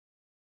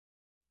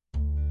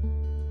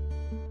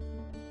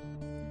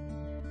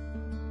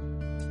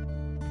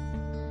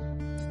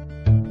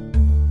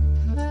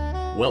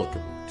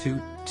Welcome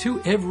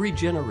to Every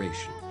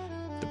Generation,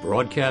 the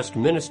broadcast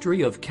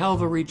ministry of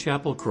Calvary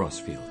Chapel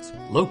Crossfields,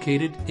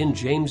 located in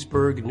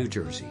Jamesburg, New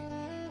Jersey,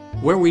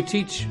 where we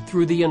teach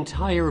through the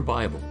entire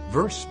Bible,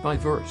 verse by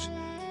verse,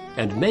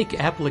 and make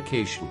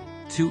application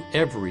to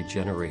every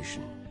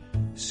generation,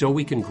 so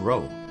we can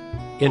grow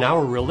in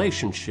our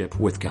relationship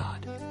with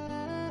God.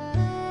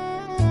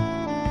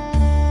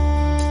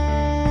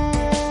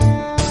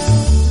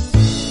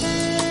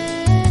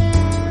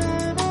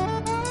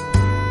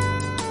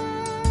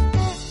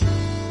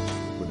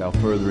 Without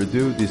further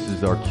ado, this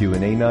is our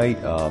Q&A night.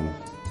 A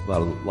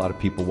lot of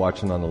people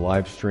watching on the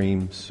live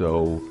stream,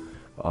 so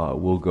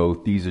we'll go.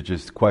 These are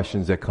just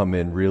questions that come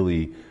in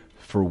really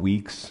for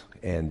weeks,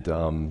 and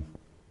I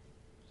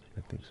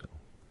think so.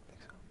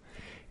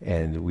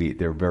 And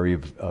they're very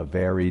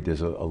varied.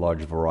 There's a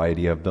large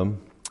variety of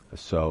them.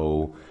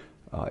 So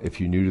if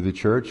you're new to the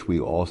church, we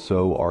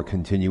also are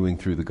continuing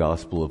through the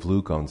Gospel of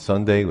Luke on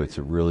Sunday. It's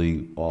a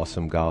really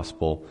awesome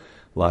gospel.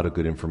 A lot of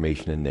good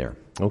information in there.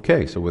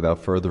 Okay, so without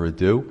further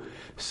ado,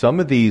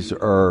 some of these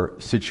are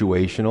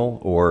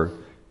situational,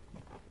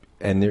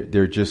 and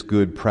they're just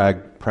good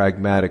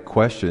pragmatic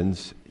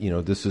questions. You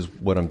know, this is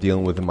what I'm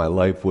dealing with in my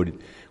life. What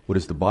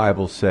does the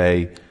Bible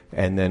say?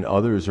 And then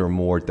others are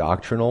more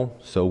doctrinal.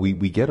 So we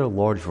get a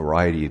large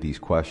variety of these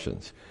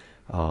questions.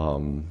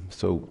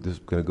 So this,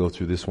 I'm going to go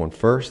through this one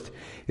first.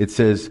 It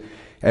says,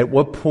 at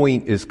what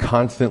point is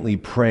constantly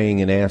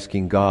praying and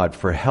asking God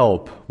for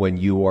help when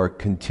you are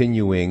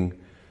continuing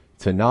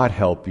to not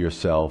help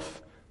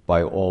yourself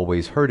by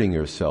always hurting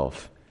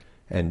yourself?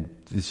 And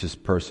this is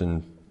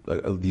person,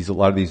 a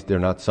lot of these, they're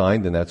not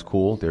signed, and that's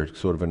cool. They're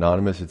sort of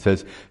anonymous. It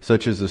says,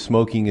 such as a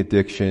smoking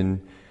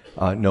addiction,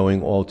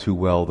 knowing all too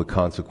well the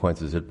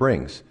consequences it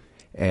brings.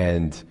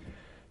 And,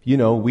 you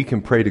know, we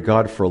can pray to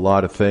God for a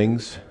lot of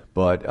things,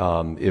 but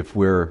if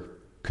we're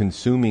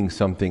consuming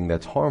something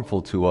that's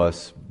harmful to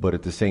us, but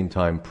at the same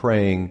time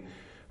praying,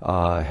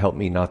 help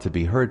me not to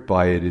be hurt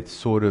by it,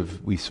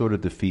 we sort of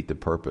defeat the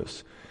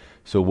purpose.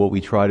 So what we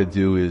try to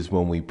do is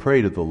when we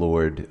pray to the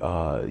Lord,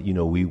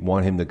 we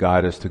want Him to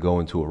guide us to go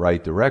into a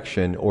right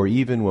direction, or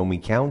even when we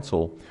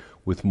counsel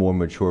with more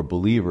mature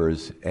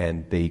believers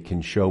and they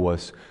can show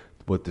us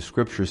what the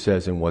Scripture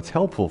says and what's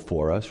helpful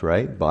for us,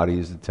 right? Body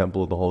is the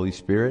temple of the Holy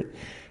Spirit.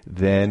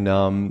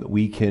 Then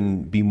we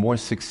can be more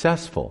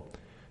successful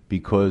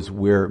because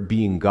we're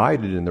being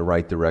guided in the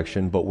right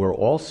direction, but we're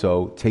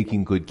also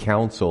taking good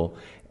counsel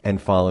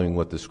and following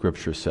what the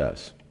Scripture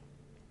says.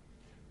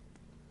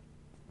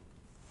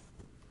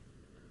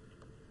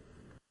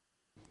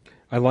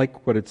 I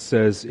like what it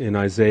says in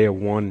Isaiah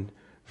 1,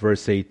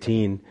 verse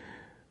 18,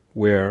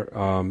 where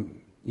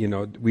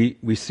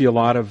we see a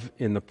lot of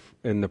in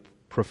the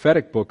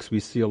prophetic books, we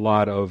see a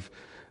lot of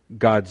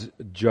God's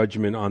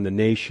judgment on the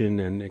nation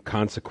and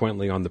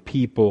consequently on the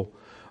people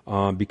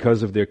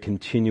because of their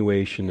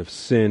continuation of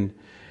sin,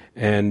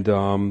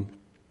 and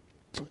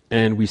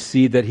we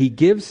see that He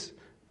gives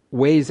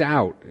ways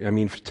out. I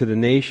mean, to the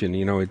nation,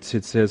 it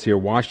says here,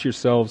 wash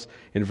yourselves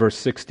in verse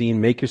 16,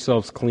 make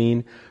yourselves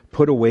clean.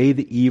 Put away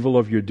the evil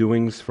of your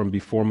doings from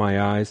before my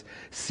eyes.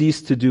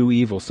 Cease to do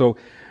evil. So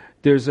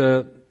there's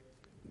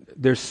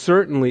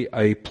certainly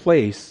a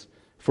place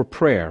for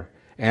prayer,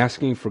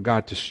 asking for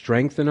God to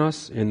strengthen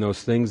us in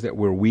those things that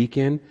we're weak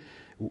in,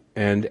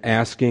 and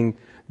asking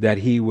that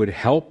He would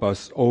help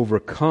us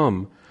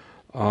overcome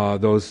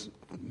those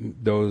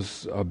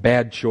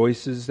bad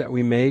choices that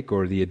we make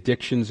or the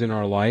addictions in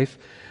our life.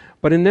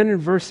 But then in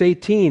verse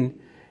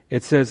 18,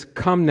 it says,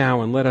 come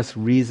now and let us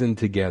reason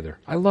together.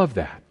 I love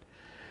that.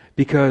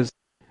 Because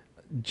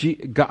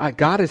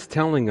God is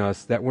telling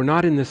us that we're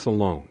not in this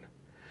alone.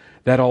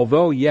 That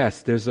although,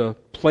 yes, there's a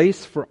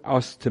place for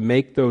us to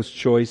make those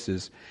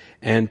choices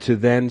and to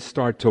then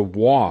start to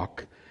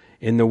walk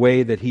in the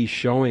way that He's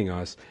showing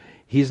us,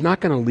 He's not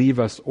going to leave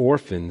us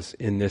orphans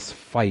in this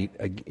fight.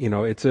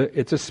 It's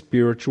a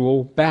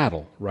spiritual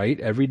battle, right?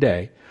 Every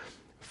day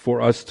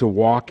for us to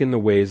walk in the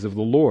ways of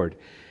the Lord.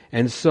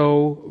 And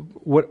so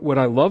what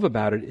I love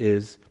about it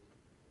is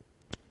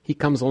He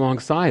comes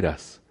alongside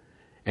us.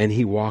 And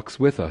He walks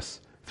with us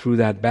through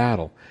that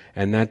battle,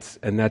 and that's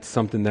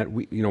something that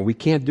we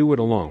can't do it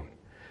alone,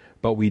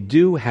 but we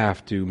do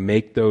have to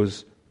make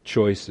those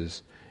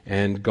choices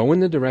and go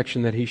in the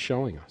direction that He's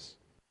showing us.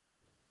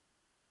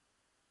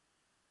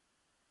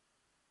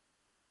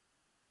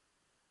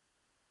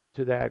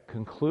 To that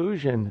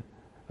conclusion,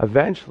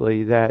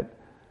 eventually, that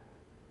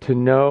to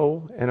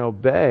know and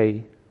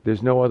obey,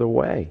 there's no other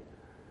way,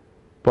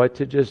 but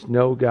to just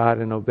know God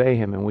and obey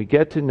Him, and we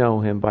get to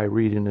know Him by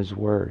reading His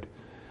Word.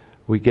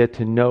 We get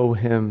to know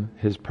Him,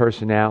 His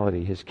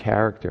personality, His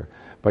character,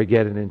 by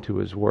getting into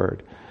His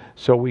Word.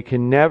 So we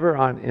can never,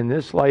 in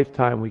this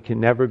lifetime, we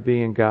can never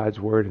be in God's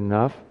Word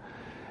enough.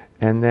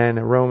 And then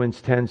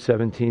Romans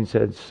 10:17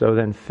 says, so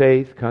then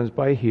faith comes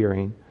by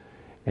hearing,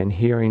 and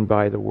hearing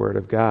by the Word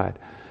of God.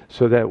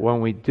 So that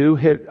when we do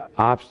hit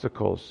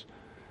obstacles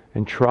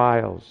and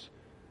trials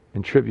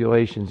and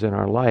tribulations in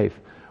our life,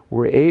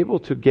 we're able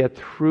to get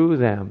through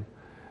them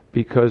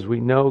because we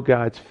know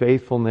God's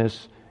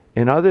faithfulness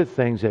in other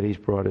things that He's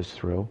brought us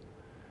through.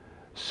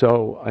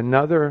 So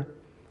another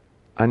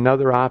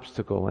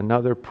obstacle,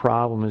 another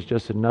problem is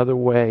just another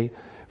way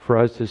for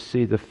us to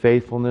see the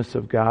faithfulness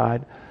of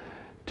God,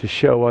 to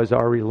show us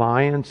our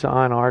reliance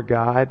on our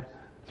God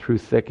through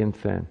thick and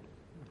thin.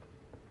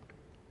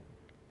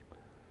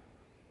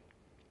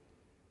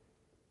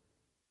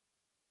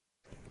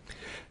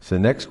 So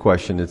next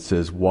question, it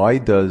says,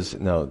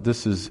 now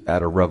this is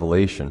out of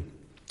Revelation.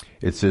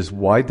 It says,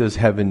 why does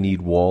heaven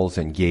need walls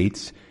and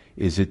gates?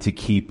 Is it to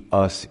keep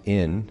us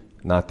in,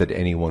 not that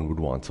anyone would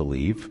want to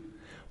leave?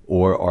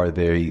 Or are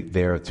they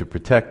there to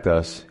protect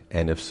us?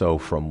 And if so,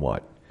 from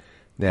what?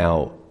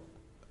 Now,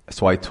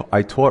 so I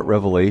taught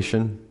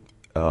Revelation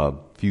a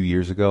few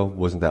years ago,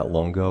 wasn't that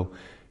long ago.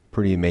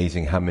 Pretty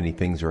amazing how many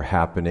things are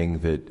happening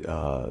that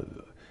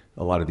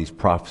a lot of these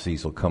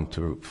prophecies will come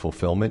to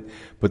fulfillment.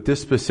 But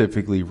this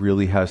specifically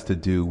really has to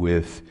do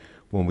with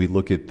when we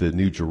look at the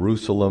New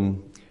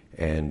Jerusalem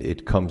and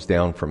it comes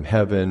down from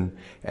heaven.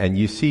 And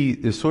you see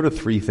there's sort of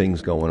three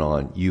things going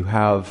on. You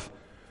have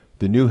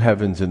the new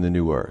heavens and the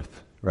new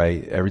earth,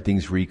 right?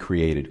 Everything's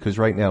recreated. Because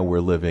right now we're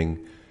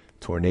living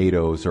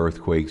tornadoes,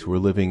 earthquakes. We're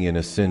living in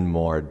a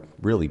sin-marred,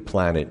 really,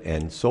 planet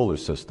and solar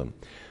system.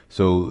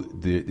 So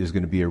there's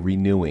going to be a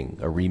renewing,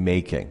 a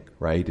remaking,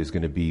 right? There's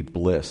going to be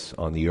bliss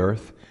on the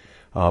earth.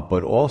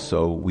 But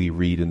also we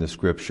read in the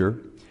scripture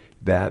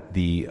that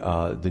the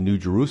New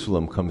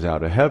Jerusalem comes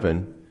out of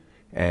heaven.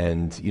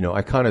 And,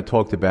 I kind of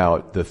talked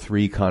about the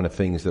three kind of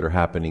things that are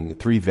happening,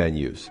 three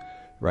venues,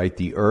 right?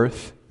 The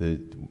earth, the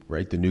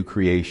new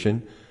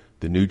creation,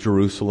 the New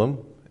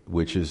Jerusalem,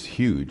 which is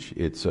huge.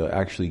 It's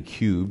actually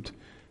cubed.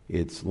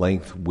 Its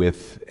length,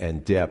 width,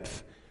 and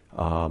depth,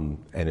 and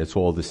it's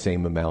all the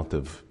same amount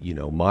of,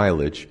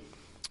 mileage.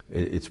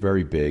 It's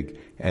very big.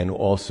 And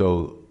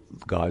also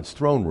God's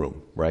throne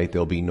room, right?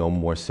 There'll be no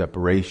more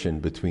separation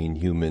between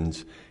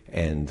humans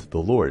and the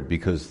Lord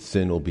because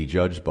sin will be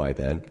judged by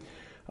then.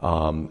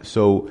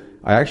 So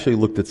I actually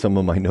looked at some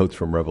of my notes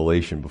from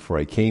Revelation before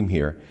I came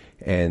here,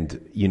 and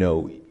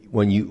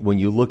when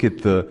you look at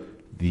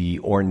the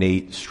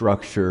ornate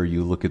structure,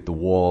 you look at the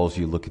walls,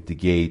 you look at the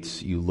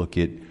gates, you look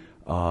at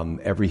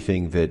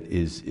everything that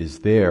is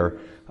there.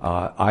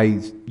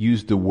 I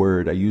used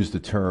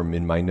the term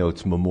in my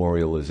notes,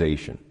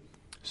 memorialization.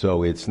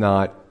 So it's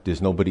not.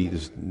 There's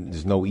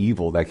no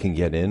evil that can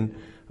get in.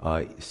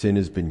 Sin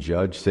has been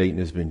judged. Satan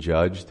has been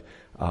judged.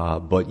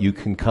 But you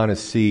can kind of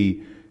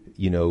see,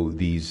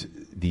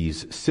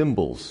 these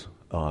symbols,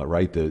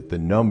 right? The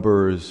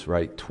numbers,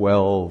 right?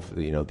 12,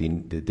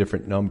 the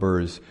different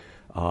numbers,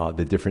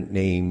 the different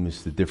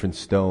names, the different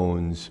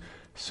stones.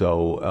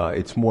 So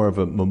it's more of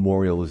a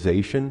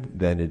memorialization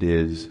than it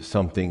is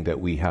something that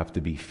we have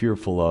to be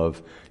fearful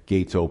of.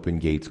 Gates open,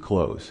 gates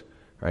close.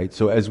 Right?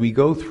 So as we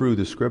go through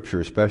the scripture,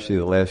 especially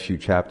the last few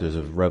chapters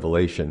of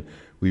Revelation,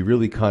 we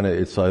really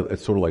it's sort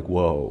of like,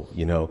 whoa,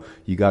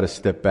 you got to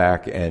step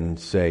back and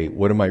say,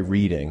 what am I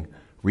reading?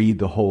 Read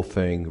the whole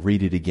thing,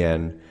 read it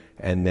again,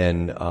 and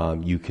then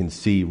you can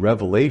see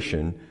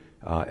Revelation,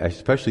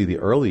 especially the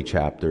early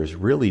chapters,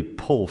 really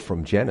pull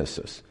from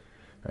Genesis.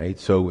 Right?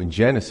 So in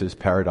Genesis,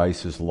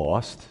 paradise is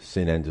lost,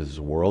 sin enters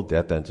the world,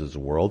 death enters the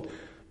world.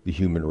 The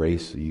human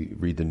race, you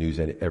read the news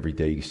every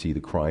day, you see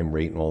the crime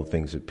rate and all the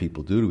things that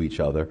people do to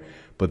each other.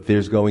 But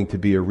there's going to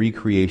be a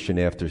recreation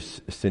after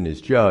sin is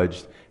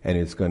judged, and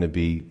it's going to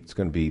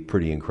be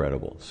pretty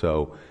incredible.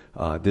 So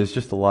there's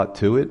just a lot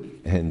to it,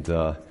 and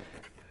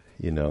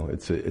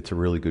it's a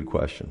really good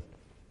question.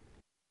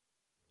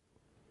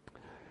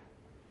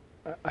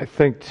 I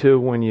think too,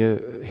 when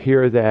you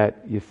hear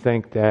that, you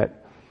think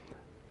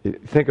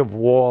of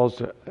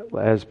walls,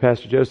 as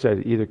Pastor Joe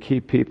said, either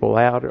keep people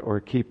out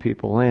or keep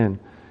people in.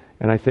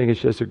 And I think it's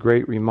just a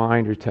great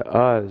reminder to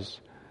us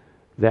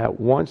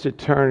that once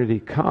eternity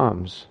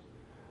comes,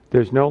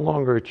 there's no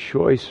longer a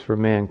choice for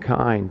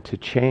mankind to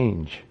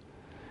change.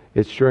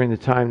 It's during the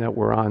time that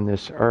we're on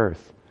this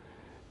earth.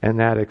 And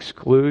that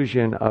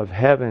exclusion of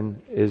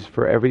heaven is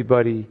for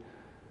everybody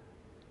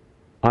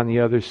on the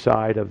other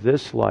side of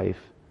this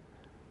life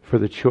for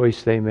the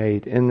choice they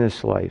made in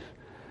this life.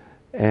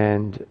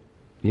 And,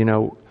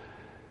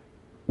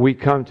 we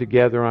come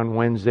together on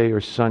Wednesday or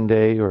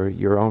Sunday or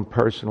your own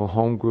personal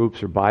home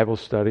groups or Bible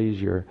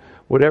studies,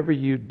 whatever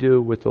you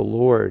do with the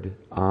Lord,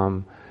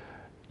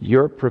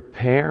 you're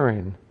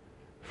preparing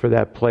for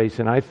that place.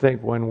 And I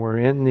think when we're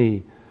in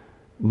the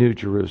New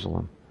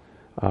Jerusalem,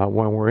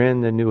 when we're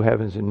in the new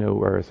heavens and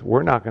new earth,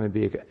 we're not going to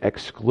be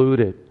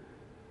excluded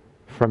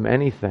from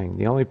anything.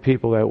 The only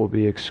people that will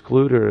be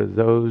excluded are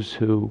those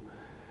who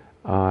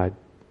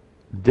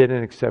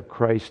didn't accept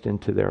Christ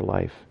into their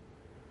life.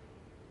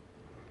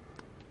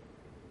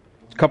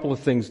 A couple of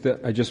things that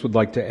I just would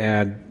like to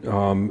add.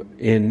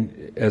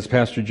 As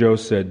Pastor Joe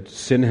said,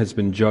 sin has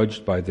been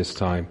judged by this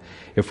time.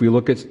 If we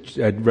look at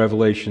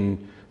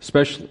Revelation,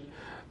 especially,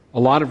 a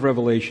lot of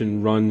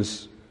Revelation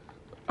runs,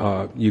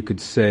 you could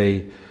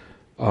say,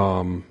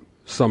 some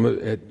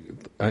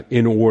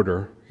in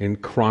order, in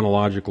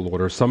chronological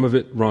order. Some of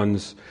it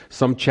runs,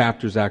 some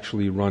chapters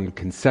actually run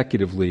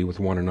consecutively with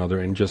one another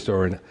and just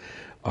are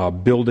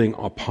building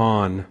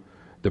upon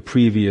the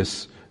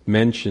previous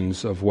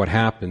mentions of what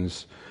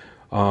happens.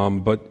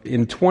 But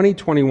in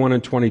 2021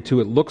 and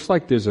 22, it looks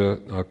like there's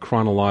a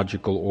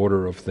chronological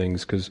order of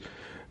things, because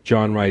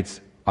John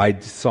writes, I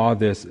saw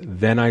this,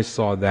 then I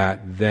saw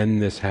that, then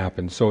this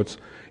happened. So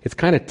it's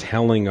kind of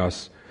telling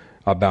us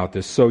about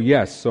this. So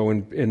yes, so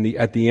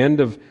at the end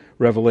of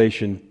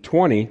Revelation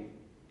 20,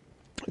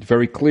 it's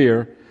very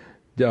clear,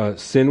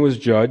 sin was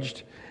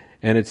judged,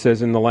 and it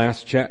says in the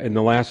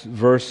last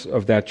verse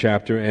of that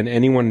chapter, and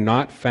anyone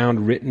not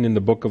found written in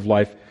the book of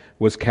life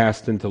was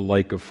cast into the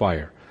lake of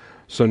fire.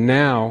 So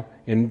now,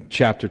 in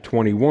chapter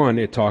 21,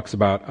 it talks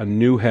about a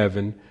new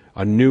heaven,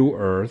 a new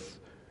earth.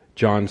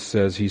 John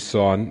says he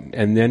saw,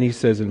 and then he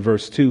says in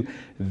verse 2,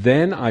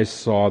 then I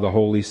saw the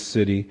holy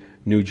city,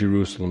 New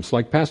Jerusalem. So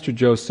like Pastor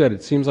Joe said,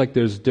 it seems like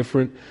there's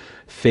different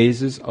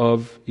phases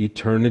of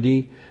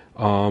eternity,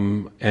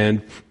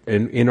 and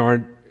in our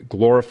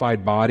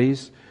glorified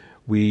bodies,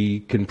 we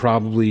can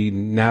probably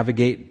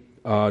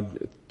navigate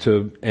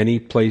to any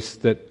place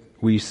that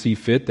we see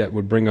fit that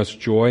would bring us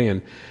joy,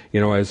 and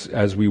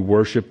as we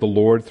worship the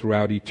Lord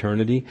throughout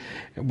eternity.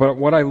 But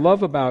what I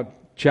love about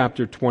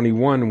chapter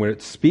 21, where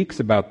it speaks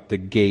about the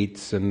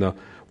gates and the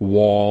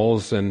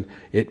walls, and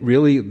it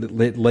really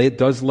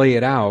does lay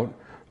it out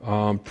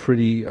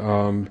pretty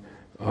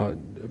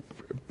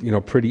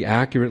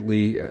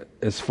accurately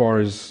as far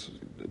as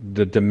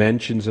the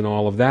dimensions and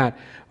all of that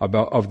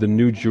of the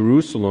New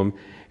Jerusalem.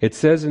 It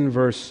says in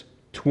verse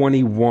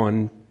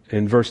 21.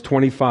 In verse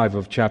 25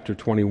 of chapter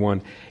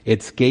 21,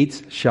 its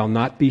gates shall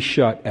not be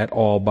shut at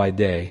all by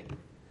day.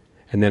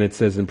 And then it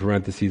says in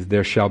parentheses,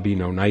 there shall be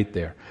no night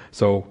there.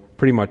 So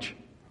pretty much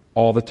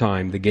all the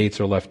time the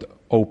gates are left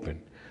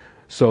open.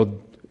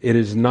 So it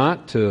is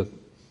not to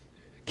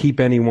keep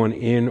anyone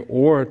in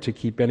or to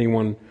keep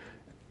anyone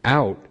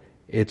out.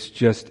 It's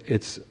just,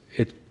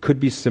 it could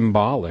be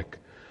symbolic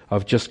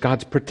of just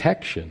God's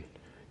protection.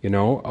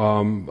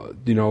 Now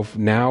we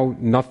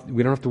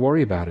don't have to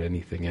worry about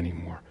anything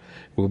anymore.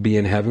 We'll be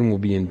in heaven, we'll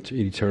be in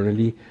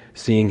eternity,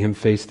 seeing Him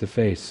face to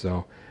face.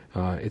 So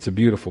it's a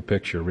beautiful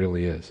picture, it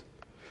really is.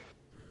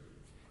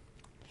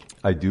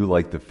 I do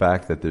like the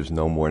fact that there's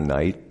no more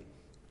night.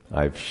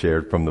 I've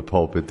shared from the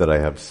pulpit that I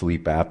have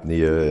sleep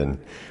apnea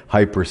and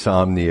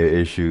hypersomnia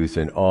issues,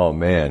 and oh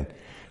man,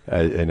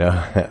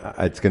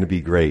 it's going to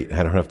be great.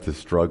 I don't have to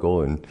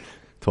struggle and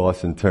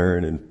toss and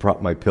turn and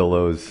prop my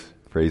pillows.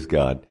 Praise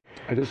God.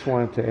 I just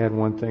wanted to add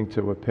one thing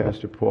to what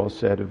Pastor Paul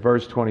said. In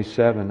verse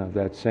 27 of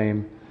that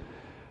same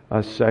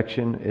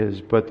section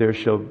is, but there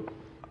shall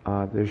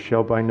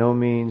by no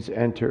means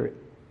enter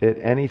it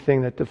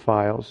anything that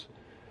defiles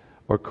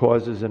or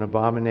causes an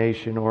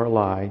abomination or a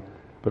lie,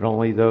 but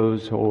only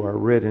those who are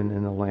written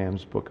in the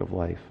Lamb's book of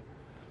life.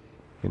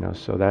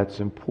 So that's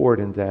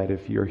important, that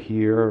if you're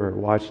here or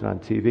watching on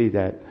TV,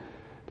 that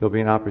there'll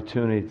be an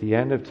opportunity at the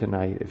end of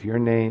tonight. If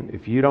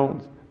you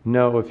don't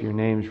know if your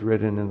name's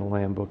written in the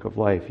Lamb book of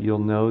life, you'll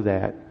know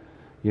that,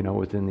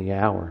 within the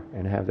hour,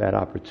 and have that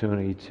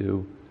opportunity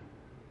to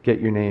get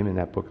your name in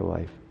that book of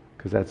life,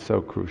 because that's so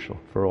crucial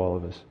for all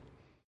of us.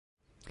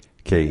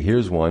 Okay,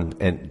 here's one,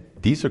 and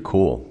these are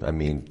cool. I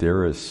mean,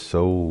 there is a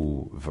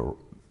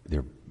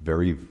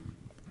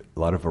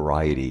lot of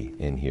variety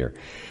in here.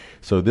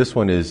 So this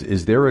one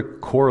is there a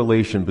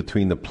correlation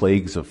between the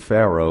plagues of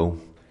Pharaoh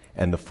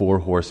and the 4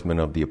 horsemen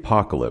of the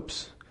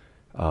apocalypse?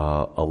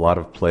 A lot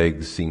of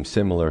plagues seem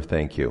similar,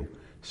 thank you.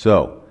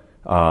 So,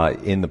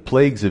 in the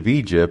plagues of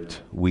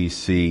Egypt, we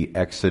see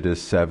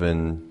Exodus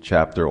 7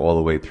 chapter all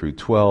the way through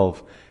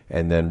 12,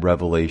 and then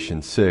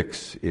Revelation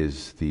 6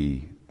 is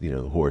the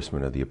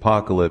horsemen of the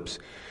apocalypse,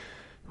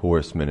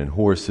 horsemen and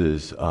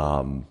horses.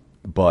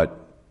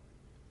 But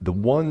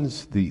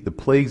the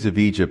plagues of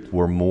Egypt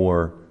were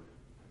more,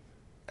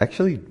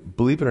 actually,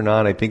 believe it or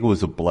not, I think it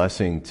was a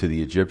blessing to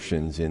the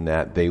Egyptians in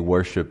that they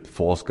worshiped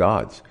false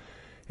gods.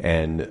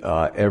 And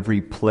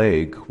every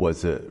plague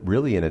was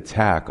really an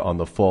attack on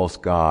the false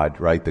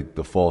god, right?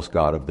 The false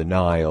god of the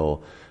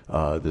Nile,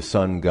 the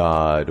sun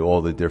god,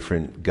 all the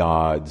different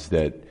gods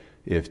that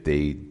if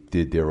they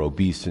did their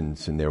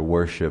obeisance and their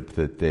worship,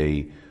 that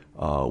they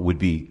would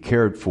be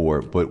cared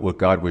for. But what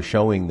God was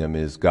showing them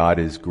is God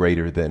is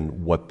greater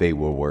than what they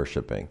were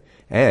worshiping.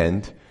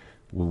 And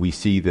we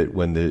see that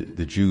when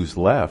the Jews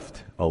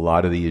left, a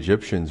lot of the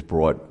Egyptians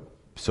brought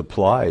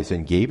supplies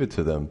and gave it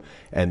to them,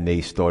 and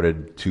they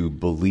started to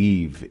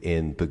believe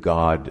in the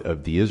God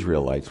of the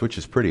Israelites, which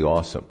is pretty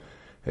awesome.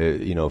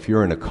 If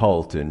you're in a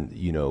cult, and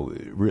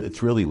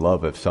it's really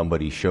love if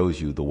somebody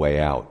shows you the way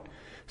out.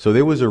 So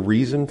there was a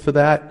reason for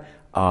that.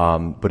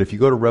 But if you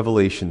go to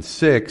Revelation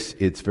 6,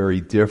 it's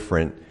very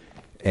different,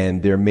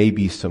 and there may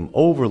be some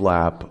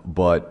overlap,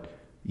 but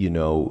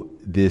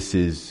this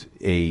is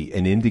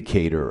an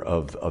indicator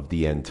of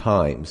the end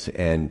times.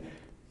 And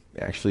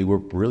actually, we're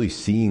really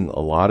seeing a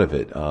lot of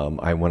it.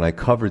 When I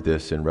covered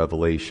this in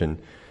Revelation,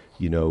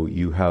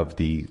 you have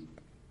the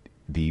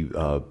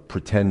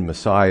pretend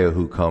Messiah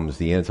who comes,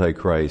 the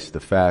Antichrist, the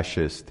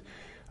fascist,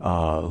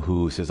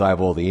 who says, I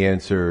have all the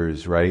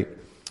answers, right?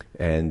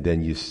 and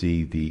then you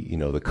see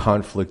the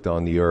conflict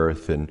on the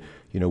earth, and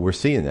we're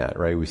seeing that,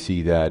 right? We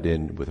see that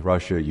with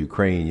Russia,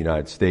 Ukraine,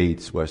 United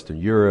States, Western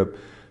Europe.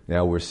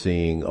 Now we're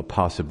seeing a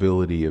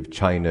possibility of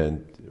China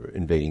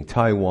invading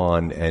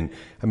Taiwan, and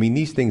I mean,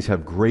 these things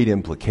have great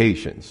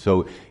implications.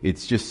 So it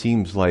just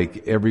seems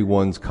like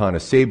everyone's kind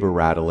of saber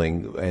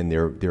rattling, and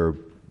they're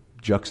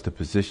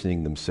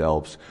juxtapositioning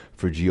themselves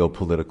for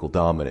geopolitical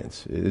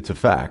dominance. It's a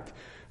fact.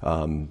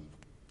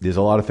 There's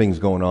a lot of things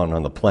going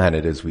on the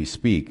planet as we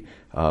speak.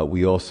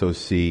 We also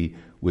see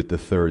with the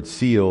third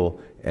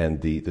seal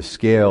and the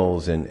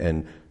scales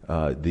and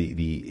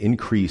the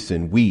increase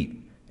in wheat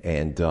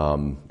and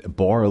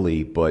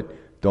barley, but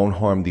don't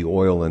harm the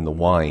oil and the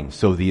wine.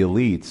 So the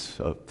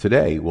elites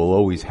today will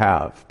always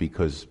have,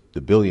 because the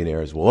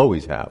billionaires will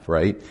always have,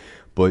 right?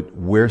 But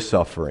we're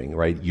suffering,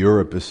 right?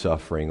 Europe is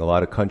suffering. A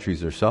lot of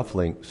countries are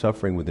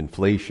suffering with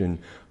inflation,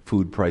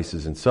 food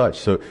prices and such.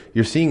 So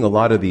you're seeing a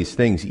lot of these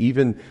things.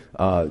 Even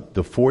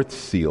the fourth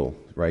seal,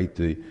 right?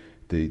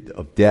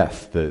 Of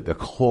death, the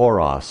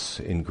chloros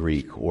in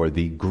Greek, or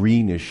the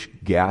greenish,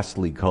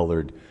 ghastly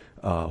colored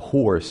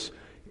horse.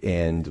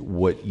 And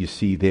what you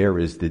see there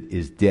is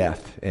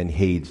death and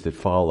Hades that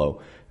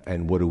follow.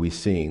 And what are we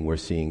seeing? We're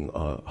seeing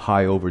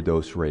high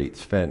overdose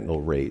rates,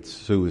 fentanyl rates,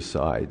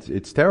 suicides.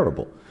 It's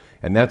terrible.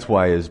 And that's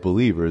why, as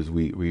believers,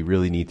 we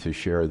really need to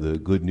share the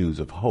good news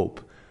of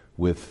hope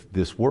with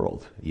this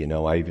world.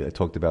 I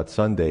talked about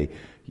Sunday,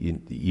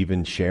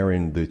 even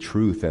sharing the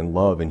truth and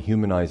love and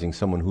humanizing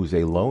someone who's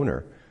a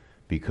loner,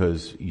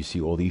 because you see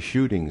all these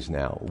shootings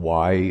now.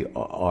 Why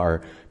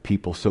are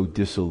people so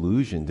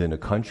disillusioned in a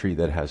country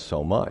that has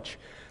so much?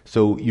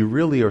 So you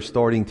really are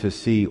starting to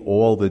see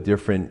all the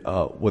different,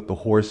 what the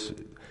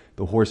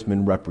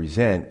horsemen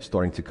represent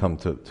starting to come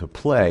to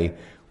play,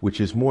 which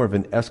is more of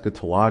an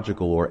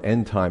eschatological or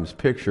end times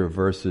picture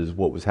versus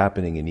what was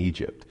happening in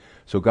Egypt.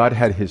 So God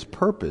had his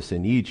purpose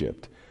in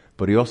Egypt,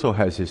 but he also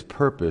has his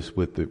purpose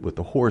with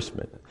the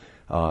horsemen.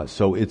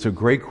 So it's a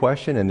great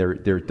question, and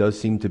there does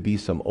seem to be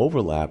some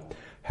overlap.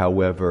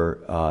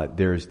 However,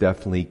 there's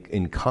definitely,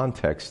 in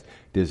context,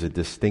 there's a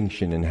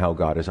distinction in how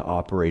God is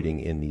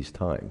operating in these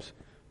times.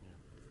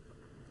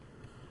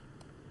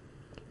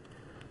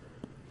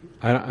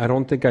 I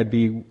don't think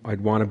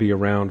I'd want to be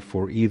around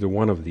for either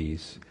one of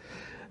these.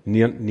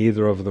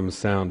 Neither of them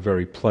sound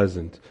very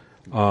pleasant.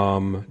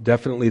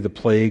 Definitely the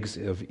plagues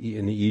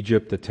in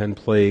Egypt, the 10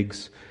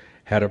 plagues,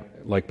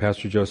 like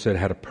Pastor Joe said,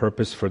 had a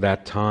purpose for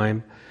that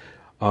time.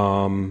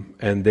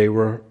 And they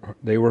were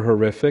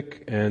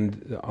horrific,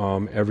 and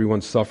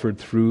everyone suffered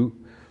through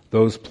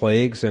those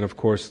plagues. And of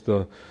course,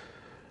 the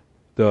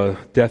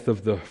death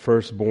of the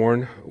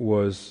firstborn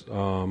was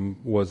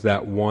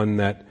that one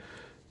that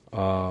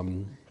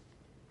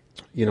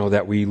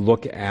that we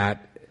look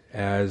at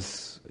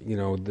as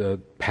the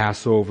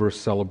Passover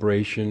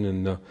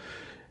celebration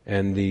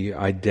and the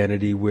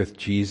identity with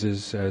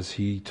Jesus as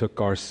he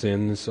took our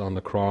sins on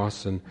the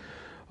cross. And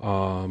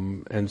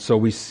so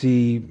we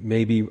see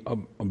maybe a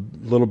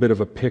little bit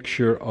of a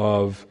picture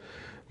of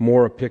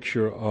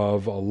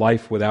a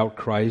life without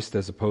Christ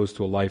as opposed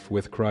to a life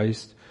with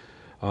Christ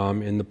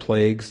in the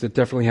plagues. That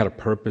definitely had a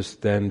purpose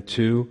then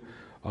too,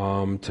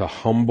 to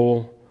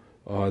humble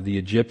the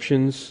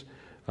Egyptians.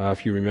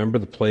 If you remember,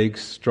 the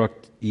plagues struck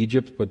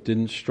Egypt but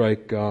didn't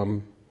strike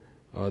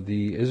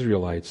the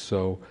Israelites.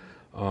 So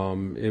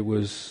it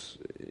was,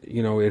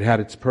 it had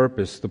its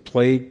purpose. The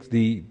plague,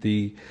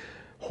 the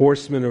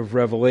horsemen of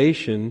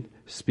Revelation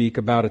speak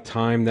about a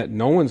time that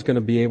no one's going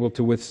to be able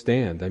to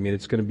withstand. I mean,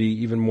 it's going to be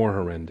even more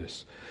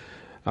horrendous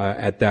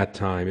at that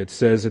time. It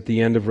says at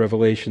the end of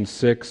Revelation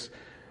 6,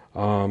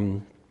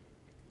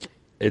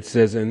 it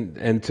says,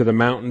 and to the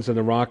mountains and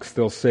the rocks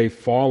they'll say,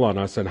 fall on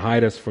us and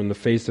hide us from the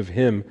face of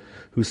him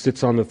who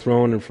sits on the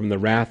throne and from the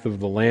wrath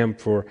of the Lamb,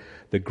 for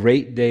the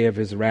great day of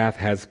his wrath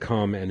has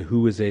come, and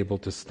who is able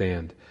to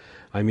stand?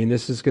 I mean,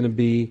 this is going to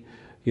be,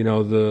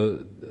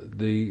 the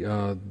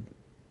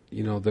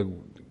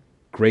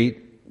great,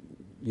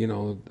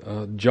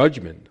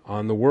 judgment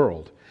on the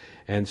world.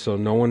 And so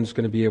no one's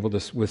going to be able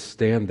to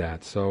withstand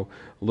that. So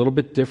a little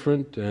bit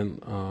different,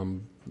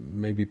 and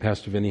maybe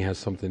Pastor Vinny has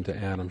something to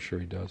add. I'm sure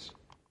he does.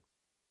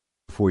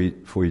 Before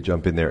you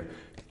jump in there,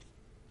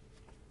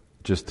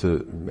 just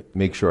to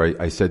make sure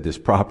I said this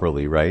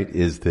properly, right,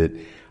 is that,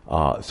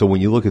 so when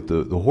you look at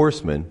the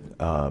horsemen,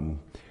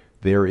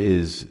 there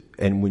is,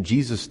 and when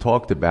Jesus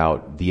talked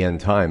about the end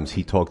times,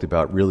 he talked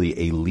about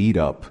really a lead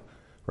up,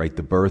 right,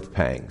 the birth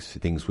pangs,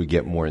 things would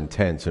get more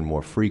intense and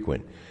more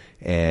frequent.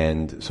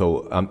 And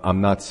so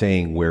I'm not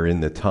saying we're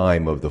in the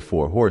time of the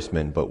four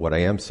horsemen, but what I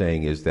am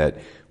saying is that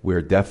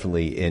we're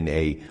definitely in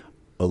a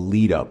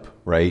lead up,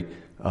 right,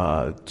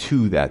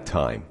 to that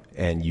time.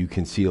 And you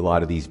can see a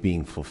lot of these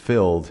being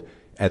fulfilled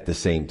at the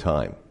same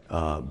time.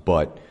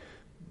 But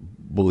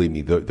believe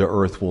me, the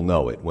earth will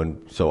know it.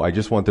 So I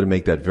just wanted to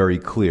make that very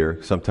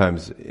clear.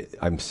 Sometimes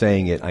I'm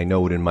saying it, I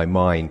know it in my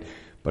mind,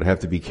 but I have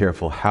to be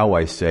careful how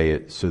I say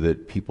it so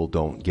that people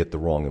don't get the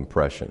wrong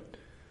impression.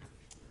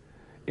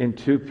 In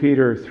 2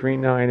 Peter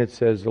 3:9 it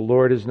says, the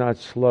Lord is not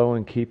slow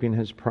in keeping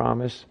his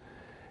promise,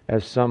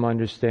 as some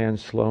understand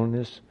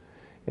slowness.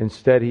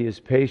 Instead, he is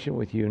patient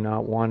with you,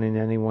 not wanting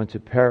anyone to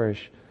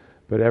perish,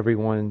 but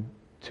everyone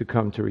to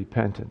come to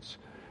repentance.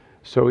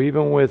 So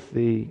even with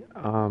the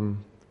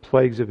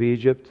plagues of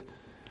Egypt,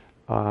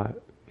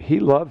 he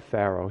loved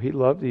Pharaoh. He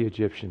loved the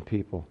Egyptian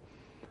people.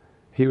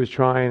 He was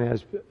trying,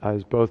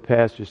 as both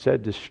pastors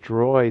said,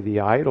 destroy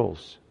the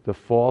idols, the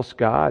false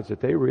gods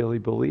that they really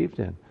believed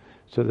in,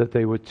 so that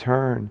they would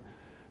turn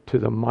to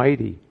the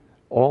mighty,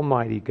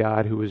 almighty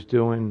God who was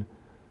doing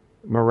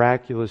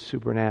miraculous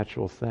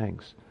supernatural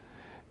things.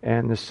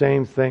 And the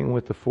same thing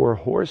with the 4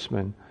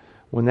 horsemen.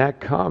 When that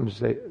comes,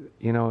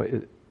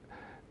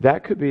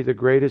 that could be the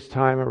greatest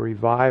time of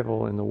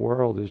revival in the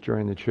world, is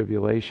during the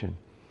tribulation.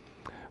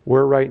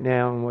 We're right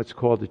now in what's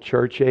called the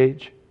church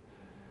age,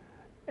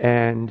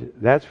 and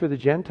that's for the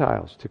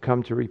Gentiles to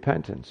come to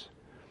repentance.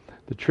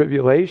 The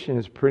tribulation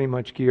is pretty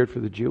much geared for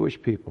the Jewish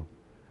people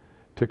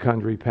to come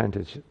to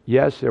repentance.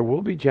 Yes, there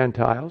will be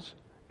Gentiles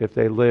if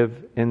they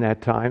live in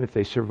that time, if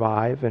they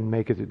survive and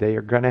make it. They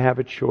are going to have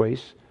a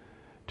choice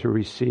to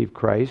receive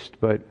Christ,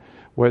 but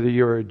whether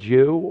you're a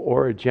Jew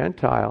or a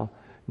Gentile,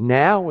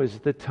 now is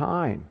the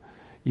time.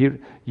 You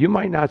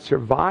might not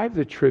survive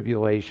the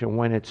tribulation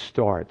when it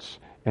starts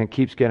and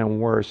keeps getting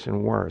worse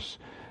and worse.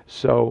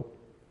 So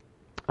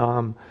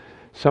I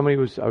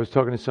was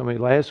talking to somebody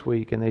last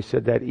week, and they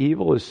said that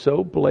evil is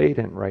so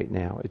blatant right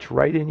now. It's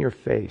right in your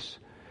face.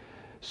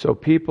 So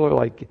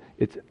people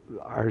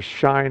are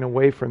shying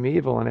away from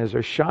evil, and as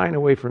they're shying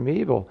away from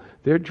evil,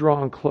 they're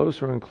drawing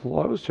closer and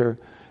closer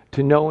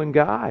to knowing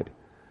God,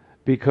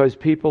 because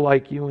people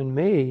like you and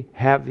me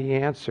have the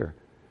answer.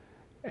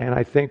 And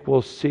I think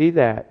we'll see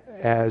that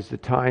as the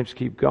times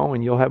keep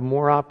going. You'll have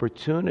more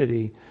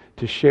opportunity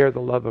to share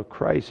the love of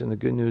Christ and the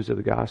good news of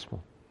the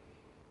gospel.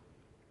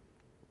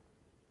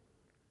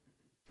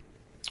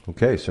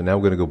 Okay, so now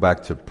we're going to go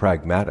back to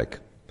pragmatic.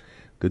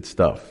 Good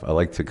stuff. I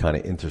like to kind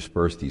of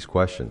intersperse these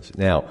questions.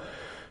 Now,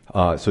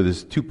 so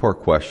there's a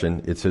 2-part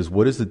question. It says,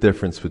 what is the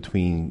difference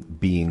between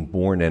being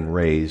born and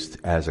raised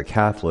as a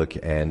Catholic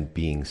and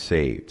being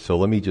saved? So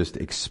let me just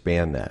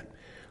expand that.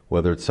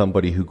 Whether it's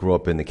somebody who grew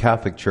up in the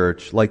Catholic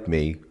Church, like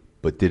me,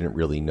 but didn't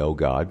really know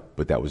God,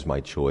 but that was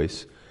my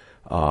choice,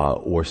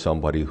 or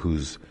somebody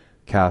who's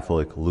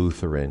Catholic,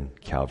 Lutheran,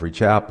 Calvary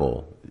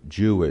Chapel,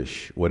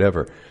 Jewish,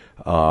 whatever,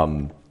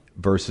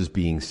 versus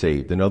being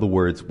saved. In other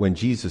words, when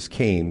Jesus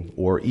came,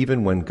 or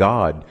even when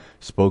God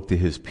spoke to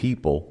his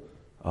people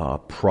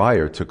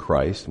prior to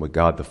Christ, with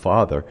God the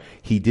Father,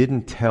 he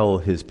didn't tell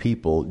his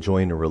people,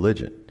 join a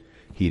religion.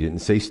 He didn't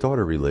say start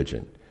a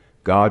religion.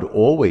 God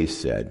always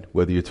said,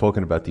 whether you're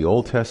talking about the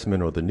Old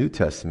Testament or the New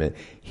Testament,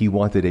 he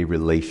wanted a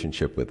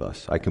relationship with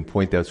us. I can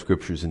point out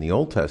scriptures in the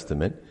Old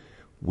Testament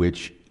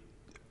which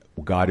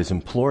God is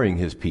imploring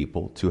his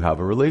people to have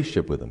a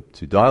relationship with him,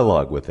 to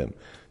dialogue with him,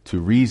 to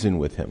reason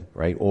with him,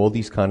 right? All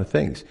these kind of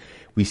things.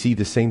 We see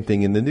the same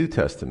thing in the New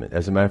Testament.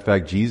 As a matter of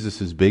fact,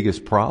 Jesus'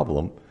 biggest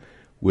problem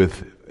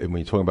with, when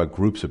you're talking about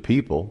groups of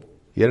people,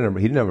 he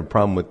didn't have a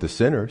problem with the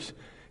sinners.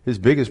 His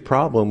biggest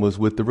problem was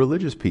with the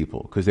religious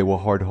people, because they were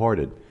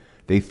hard-hearted.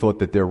 They thought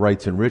that their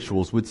rites and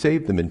rituals would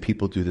save them, and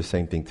people do the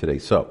same thing today.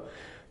 So,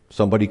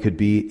 somebody could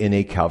be in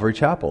a Calvary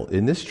Chapel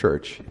in this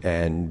church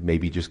and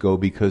maybe just go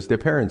because their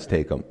parents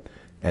take them,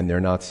 and they're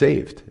not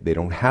saved. They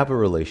don't have a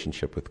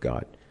relationship with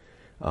God.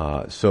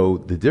 So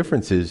the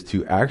difference is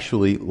to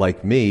actually,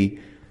 like me,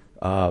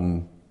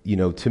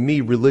 to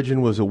me,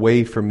 religion was a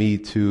way for me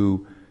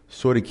to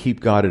sort of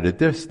keep God at a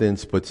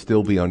distance, but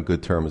still be on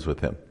good terms with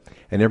him.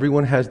 And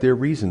everyone has their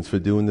reasons for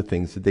doing the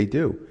things that they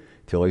do.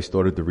 Till I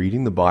started to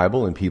reading the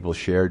Bible and people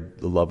shared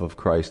the love of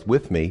Christ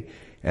with me.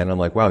 And I'm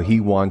like, wow, he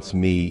wants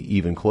me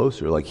even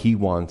closer. Like, he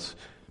wants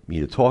me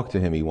to talk to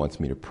him. He wants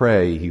me to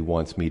pray. He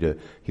wants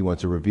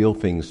to reveal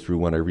things through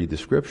when I read the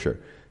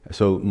scripture.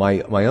 So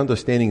my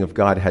understanding of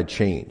God had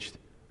changed,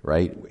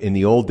 right? In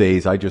the old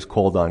days, I just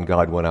called on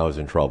God when I was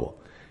in trouble.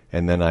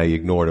 And then I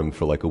ignored him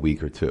for like a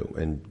week or two.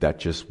 And that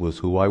just was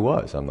who I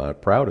was. I'm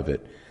not proud of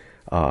it.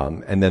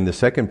 And then the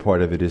second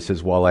part of it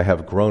says, while I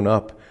have grown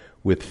up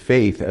with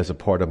faith as a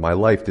part of my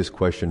life, this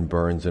question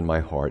burns in my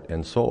heart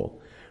and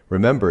soul.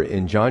 Remember,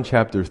 in John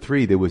chapter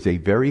 3, there was a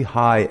very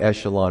high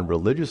echelon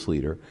religious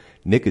leader,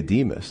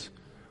 Nicodemus,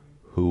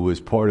 who was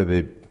part of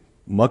the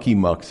mucky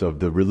mucks of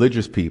the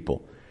religious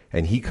people.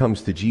 And he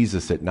comes to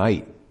Jesus at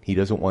night. He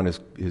doesn't want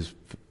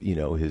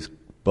his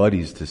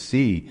buddies to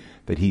see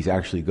that he's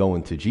actually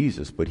going to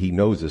Jesus, but he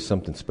knows there's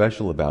something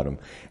special about him.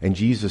 And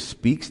Jesus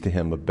speaks to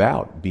him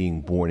about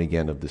being born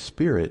again of the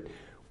Spirit,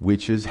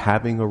 which is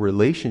having a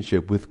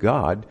relationship with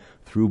God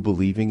through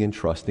believing and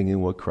trusting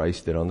in what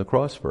Christ did on the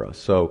cross for us.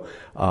 So,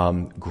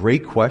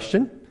 great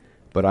question,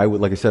 but I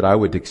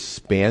would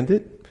expand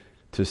it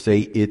to say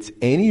it's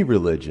any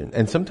religion.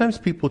 And sometimes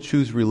people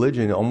choose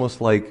religion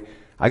almost like,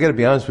 I got to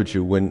be honest with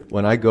you,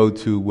 when I go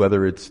to,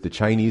 whether it's the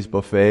Chinese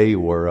buffet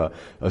or a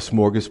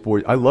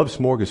smorgasbord, I love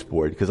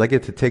smorgasbord because I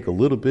get to take a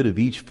little bit of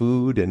each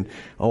food and,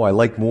 I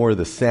like more of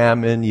the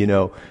salmon,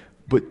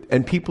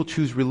 And people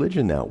choose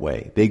religion that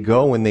way. They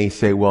go and they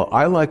say, well,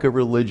 I like a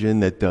religion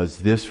that does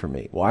this for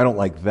me. Well, I don't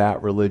like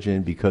that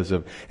religion because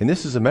of, and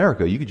this is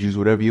America, you could choose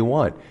whatever you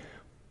want.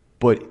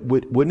 But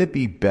wouldn't it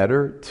be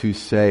better to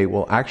say,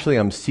 well, actually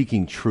I'm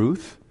seeking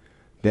truth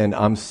than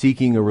I'm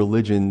seeking a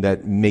religion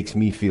that makes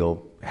me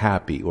feel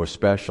happy or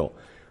special?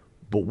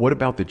 But what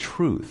about the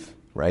truth,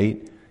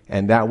 right?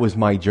 And that was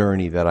my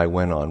journey that I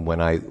went on.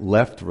 When I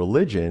left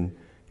religion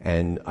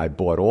and I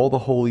bought all the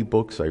holy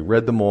books, I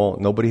read them all.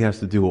 Nobody has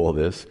to do all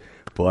this.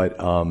 But,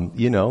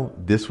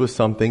 this was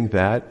something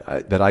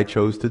that I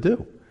chose to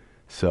do.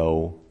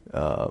 So,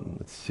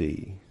 let's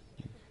see.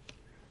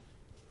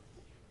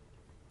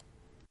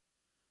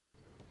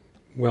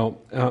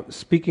 Well,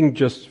 speaking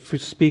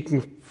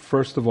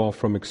first of all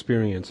from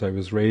experience, I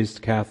was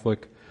raised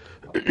Catholic.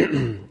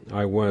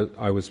 I was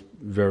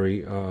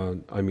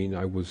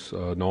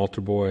an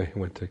altar boy. I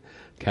went to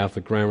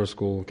Catholic grammar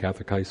school,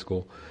 Catholic high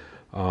school.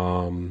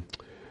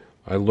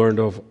 I learned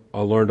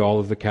all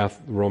of the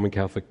Roman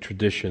Catholic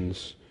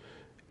traditions,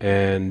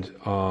 and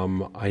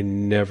I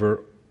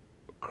never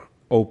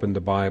opened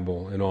the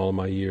Bible in all of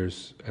my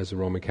years as a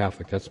Roman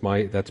Catholic.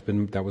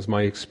 That was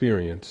my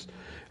experience.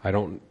 I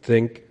don't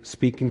think,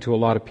 speaking to a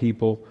lot of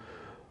people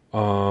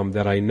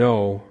that I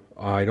know,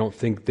 I don't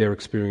think their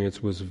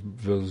experience was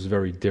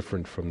very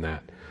different from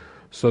that.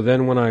 So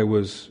then, when I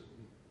was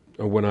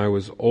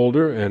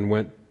older and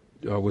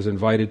was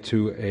invited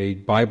to a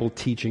Bible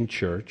teaching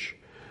church,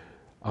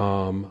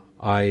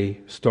 I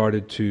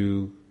started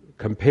to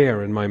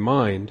compare in my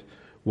mind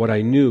what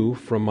I knew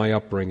from my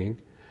upbringing,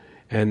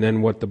 and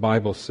then what the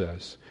Bible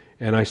says.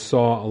 And I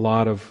saw a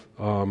lot of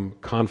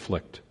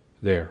conflict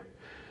there.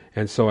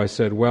 And so I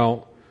said,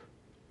 well,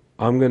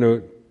 I'm going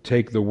to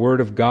take the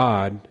Word of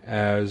God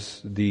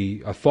as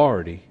the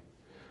authority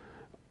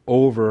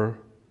over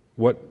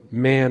what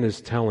man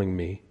is telling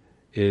me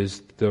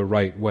is the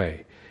right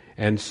way.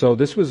 And so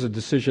this was a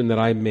decision that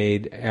I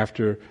made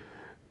after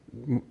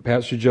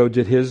Pastor Joe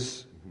did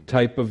his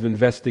type of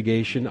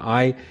investigation.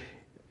 I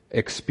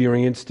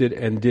experienced it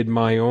and did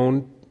my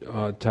own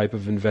type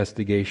of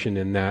investigation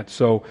in that.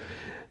 So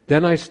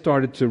then I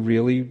started to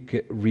really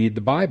read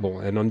the Bible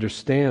and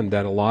understand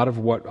that a lot of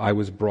what I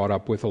was brought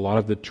up with, a lot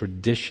of the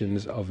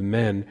traditions of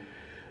men,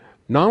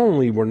 not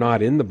only were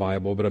not in the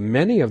Bible, but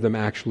many of them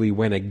actually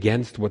went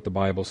against what the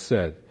Bible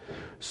said.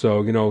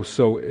 So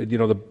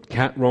the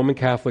Roman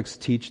Catholics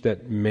teach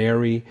that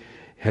Mary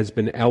has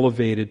been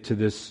elevated to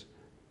this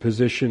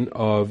position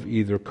of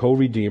either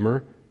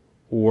co-redeemer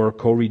or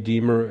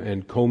co-redeemer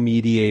and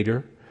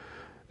co-mediator,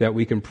 that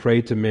we can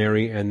pray to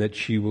Mary and that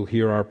she will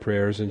hear our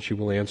prayers and she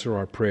will answer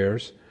our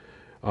prayers,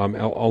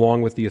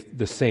 along with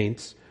the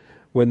saints,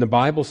 when the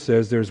Bible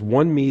says there's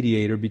one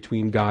mediator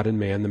between God and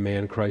man, the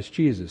man Christ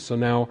Jesus. So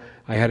now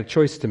I had a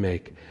choice to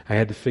make. I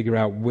had to figure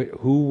out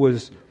who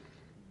was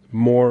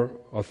more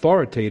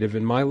authoritative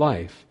in my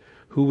life.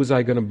 Who was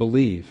I going to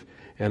believe?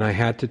 And I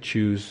had to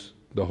choose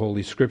the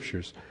Holy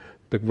Scriptures.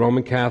 The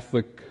Roman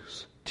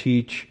Catholics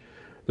teach,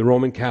 the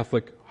Roman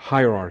Catholic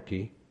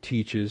hierarchy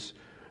teaches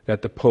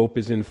that the Pope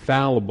is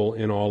infallible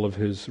in all of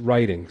his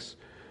writings.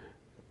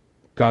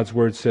 God's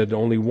Word said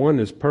only one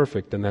is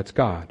perfect, and that's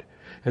God.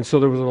 And so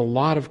there was a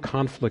lot of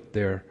conflict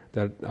there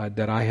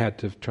that I had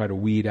to try to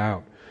weed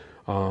out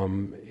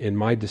in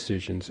my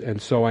decisions.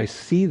 And so I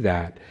see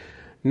that.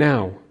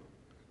 Now,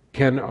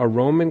 can a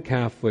Roman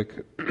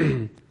Catholic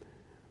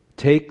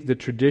take the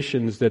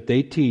traditions that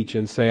they teach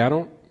and say, I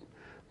don't,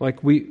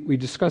 like we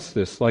discussed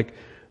this, like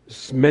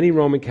many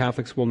Roman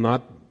Catholics will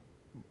not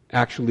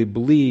actually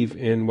believe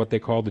in what they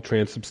call the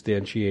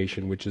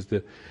transubstantiation, which is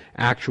the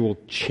actual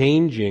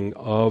changing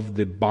of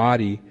the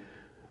body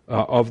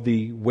of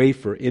the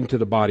wafer into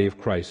the body of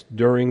Christ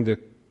during the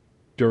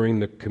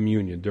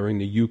communion, during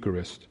the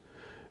Eucharist,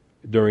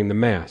 during the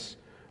Mass.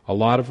 A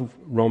lot of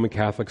Roman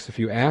Catholics, if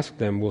you ask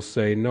them, will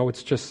say, no,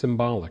 it's just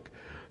symbolic.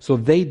 So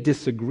they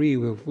disagree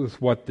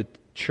with what the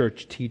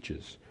Church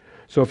teaches.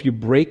 So if you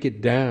break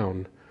it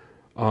down,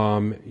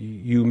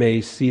 you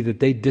may see that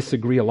they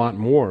disagree a lot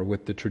more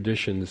with the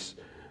traditions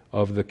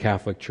of the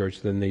Catholic Church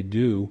than they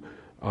do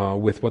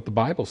with what the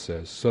Bible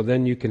says. So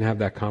then you can have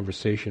that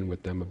conversation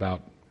with them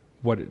about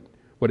what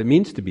it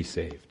means to be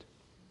saved.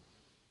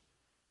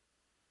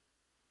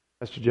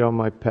 Pastor Joe,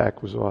 my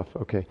pack was off.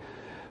 Okay.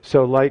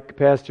 So like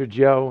Pastor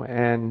Joe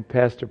and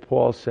Pastor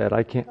Paul said,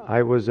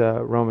 I was a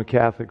Roman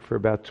Catholic for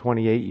about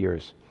 28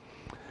 years,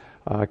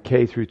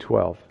 K through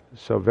 12.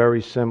 So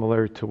very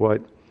similar to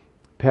what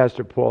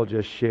Pastor Paul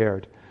just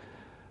shared.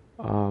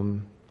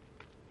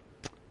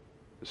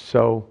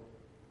 So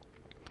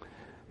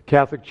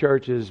Catholic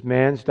Church is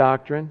man's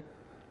doctrine,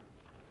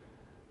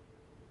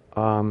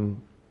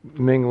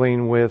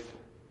 mingling with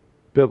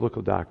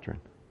biblical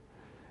doctrine.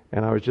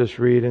 And I was just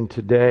reading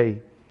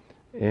today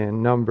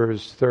in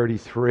Numbers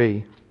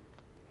 33,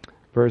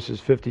 verses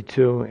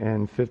 52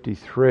 and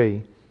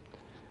 53.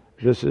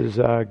 This is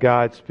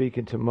God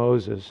speaking to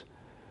Moses.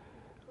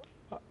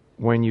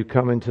 When you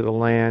come into the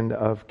land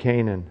of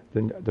Canaan,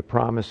 the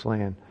promised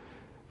land.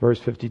 Verse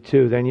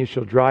 52, then you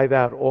shall drive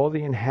out all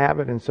the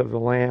inhabitants of the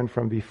land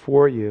from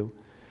before you,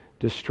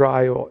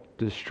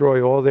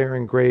 destroy all their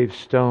engraved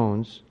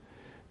stones,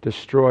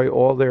 destroy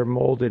all their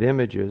molded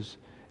images,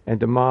 and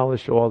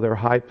demolish all their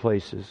high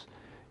places.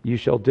 You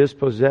shall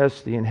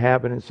dispossess the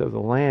inhabitants of the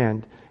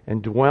land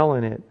and dwell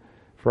in it,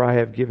 for I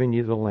have given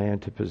you the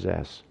land to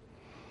possess.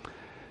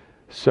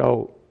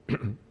 So,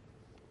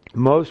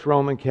 most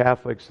Roman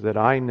Catholics that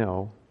I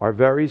know are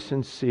very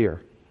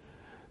sincere.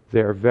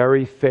 They're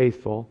very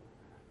faithful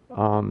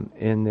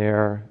in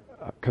their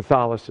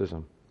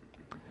Catholicism.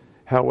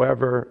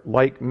 However,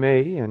 like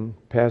me and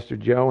Pastor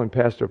Joe and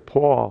Pastor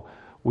Paul,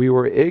 we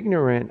were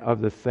ignorant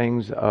of the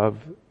things of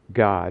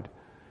God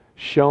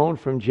shown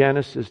from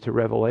Genesis to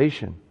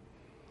Revelation.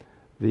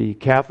 The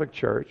Catholic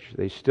Church,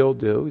 they still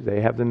do.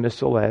 They have the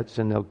missalettes,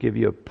 and they'll give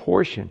you a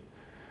portion.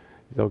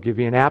 They'll give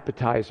you an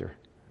appetizer,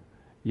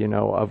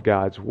 of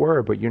God's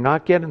Word. But you're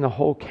not getting the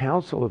whole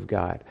counsel of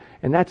God.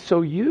 And that's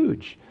so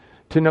huge,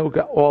 to know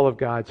all of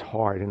God's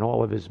heart and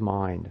all of His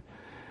mind.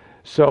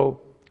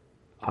 So,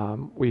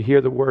 we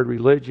hear the word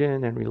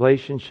religion and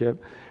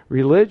relationship.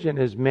 Religion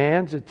is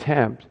man's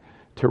attempt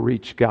to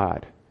reach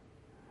God.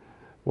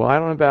 Well, I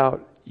don't know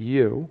about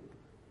you.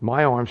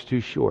 My arm's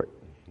too short.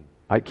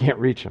 I can't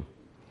reach Him.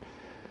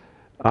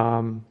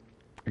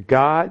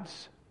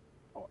 God's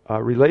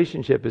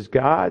relationship is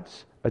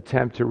God's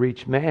attempt to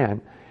reach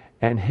man,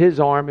 and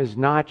His arm is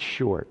not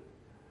short.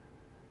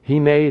 He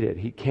made it.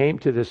 He came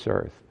to this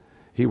earth.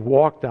 He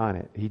walked on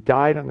it. He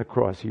died on the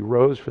cross. He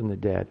rose from the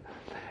dead.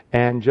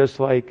 And just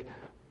like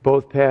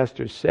both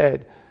pastors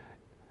said,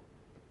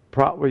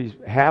 probably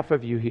half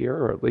of you here,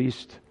 or at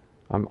least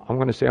I'm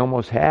going to say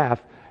almost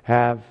half,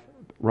 have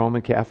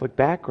Roman Catholic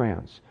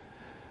backgrounds.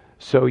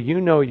 So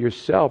you know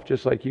yourself,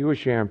 just like you were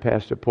sharing,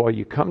 Pastor Paul,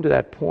 you come to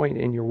that point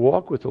in your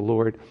walk with the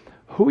Lord,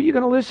 who are you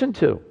going to listen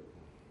to?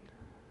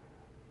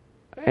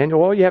 And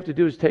all you have to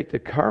do is take the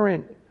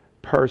current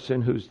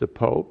person who's the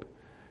Pope,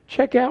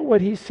 check out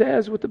what he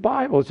says with the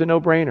Bible. It's a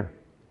no-brainer.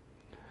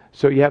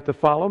 So you have to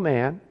follow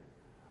man,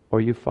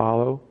 or you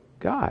follow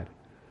God.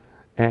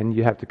 And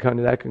you have to come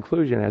to that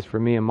conclusion. As for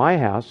me and my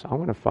house, I'm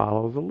going to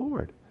follow the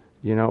Lord.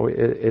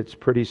 It's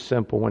pretty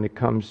simple when it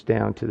comes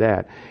down to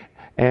that.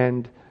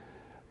 And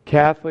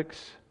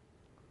Catholics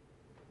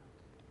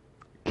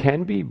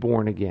can be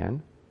born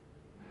again,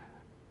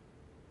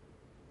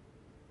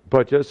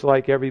 but just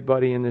like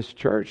everybody in this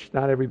church,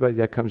 not everybody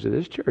that comes to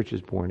this church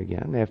is born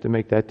again. They have to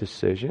make that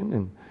decision,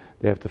 and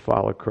they have to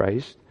follow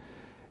Christ.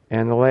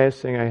 And the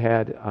last thing I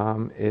had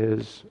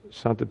is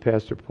something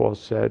Pastor Paul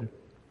said.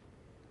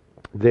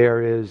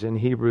 There is in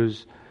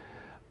Hebrews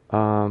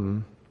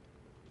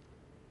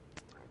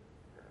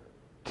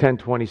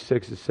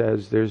 10:26, it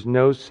says, there's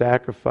no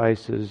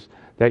sacrifices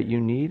that you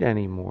need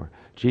anymore.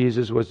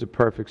 Jesus was the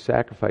perfect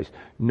sacrifice.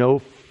 No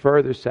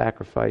further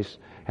sacrifice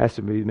has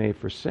to be made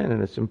for sin.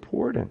 And it's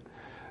important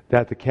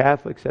that the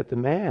Catholics at the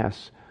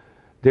Mass,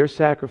 they're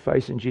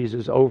sacrificing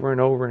Jesus over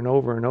and over and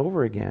over and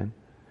over again.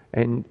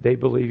 And they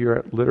believe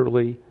you're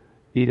literally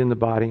eating the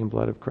body and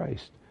blood of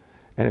Christ.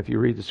 And if you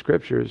read the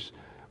Scriptures,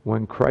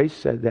 when Christ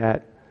said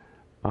that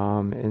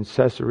in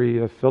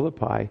Caesarea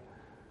Philippi,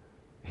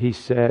 He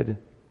said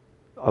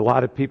a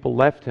lot of people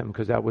left Him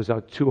because that was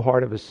too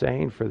hard of a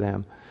saying for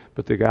them.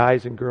 But the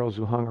guys and girls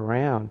who hung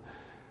around,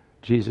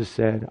 Jesus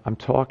said, I'm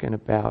talking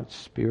about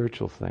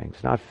spiritual things,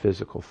 not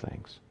physical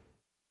things.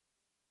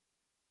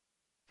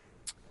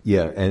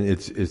 Yeah, and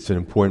it's an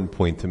important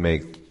point to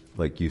make.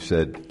 Like you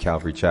said,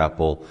 Calvary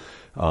Chapel,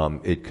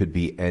 it could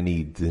be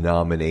any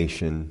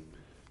denomination,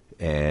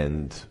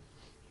 and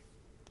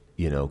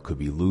could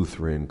be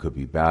Lutheran, could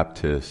be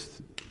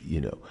Baptist.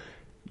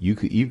 You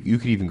could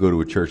even go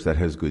to a church that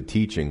has good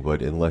teaching,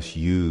 but unless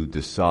you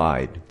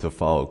decide to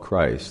follow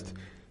Christ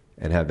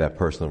and have that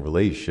personal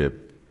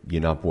relationship,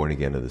 you're not born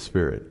again of the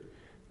Spirit.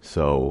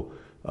 So,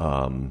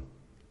 so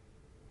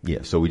I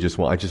just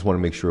want to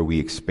make sure we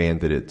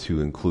expanded it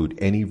to include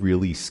any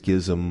really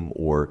schism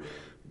or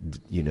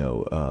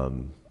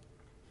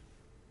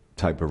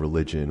type of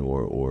religion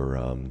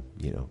or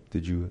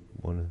did you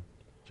want to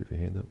give your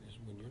hand up?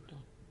 When you're done.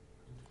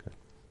 Okay.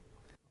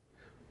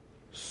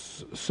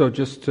 So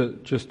just to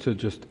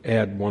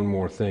add one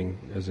more thing,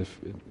 as if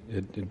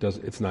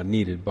it's not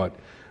needed, but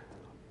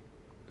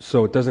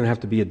so it doesn't have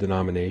to be a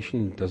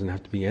denomination, it doesn't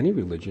have to be any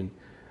religion,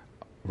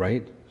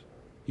 right?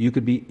 You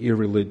could be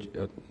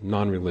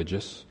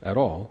non-religious at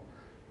all.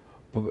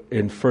 But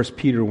in 1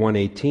 Peter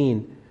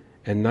 1:18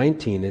 and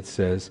 19 it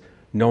says,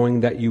 knowing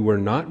that you were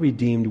not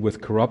redeemed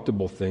with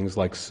corruptible things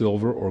like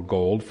silver or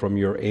gold from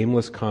your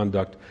aimless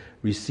conduct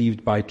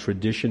received by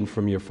tradition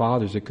from your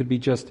fathers. It could be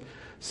just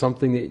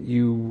something that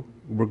you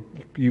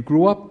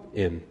grew up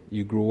in.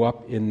 You grew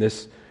up in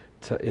this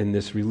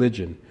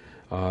religion,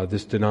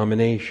 this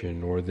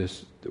denomination, or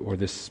this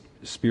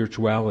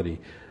spirituality.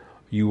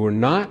 You were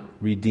not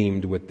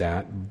redeemed with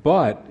that,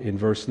 but in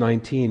verse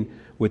 19,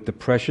 with the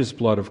precious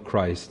blood of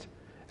Christ,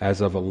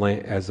 as of a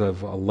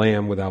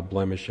lamb without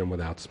blemish and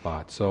without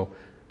spot. So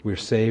we're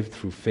saved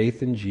through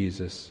faith in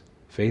Jesus,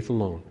 faith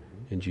alone,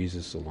 in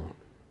Jesus alone.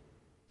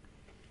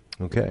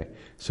 Okay.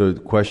 So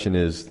the question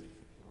is,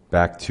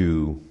 back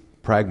to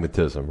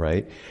pragmatism,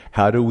 right?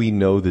 How do we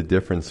know the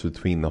difference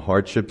between the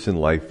hardships in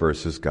life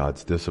versus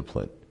God's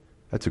discipline?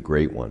 That's a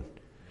great one.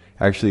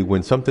 Actually,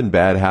 when something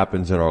bad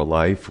happens in our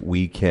life,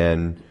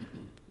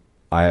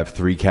 I have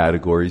 3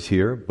 categories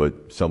here,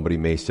 but somebody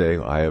may say,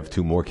 I have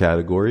 2 more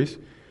categories.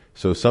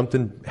 So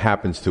something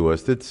happens to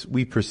us that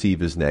we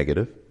perceive as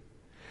negative.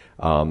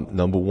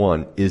 Number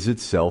 1, is it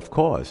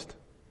self-caused?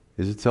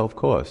 Is it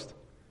self-caused?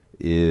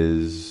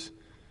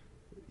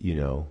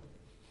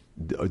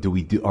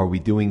 Are we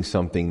doing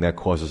something that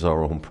causes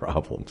our own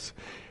problems?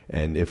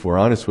 And if we're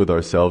honest with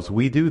ourselves,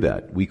 we do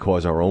that. We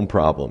cause our own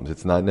problems.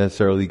 It's not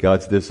necessarily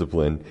God's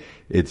discipline.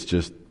 It's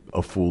just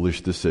a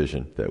foolish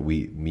decision that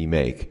we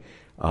make.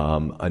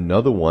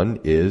 Another one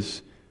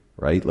is,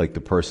 right, like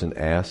the person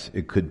asks,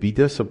 it could be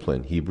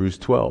discipline. Hebrews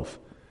 12.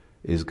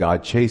 Is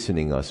God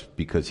chastening us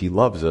because he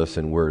loves us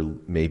and we're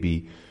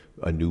maybe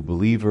a new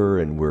believer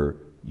and we're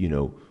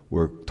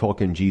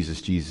talking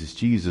Jesus, Jesus,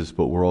 Jesus,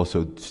 but we're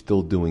also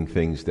still doing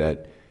things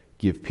that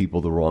give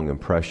people the wrong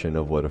impression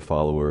of what a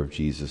follower of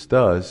Jesus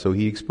does, so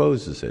he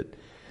exposes it.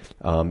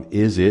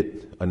 Is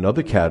it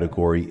another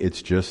category?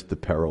 It's just the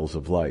perils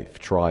of life,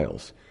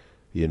 trials.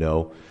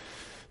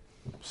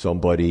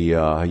 Somebody,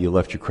 you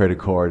left your credit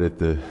card at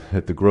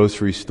the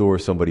grocery store,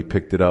 somebody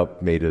picked it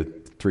up, made a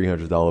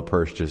 $300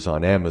 purchase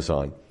on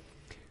Amazon.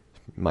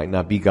 Might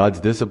not be God's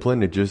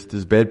discipline, it just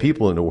is bad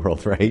people in the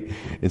world, right?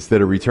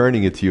 Instead of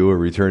returning it to you or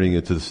returning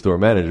it to the store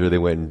manager, they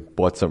went and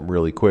bought something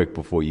really quick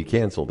before you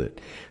canceled it.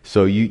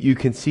 So you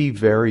can see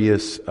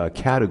various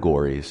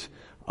categories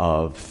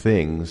of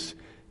things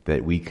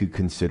that we could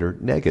consider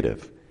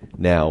negative.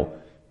 Now,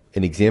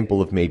 an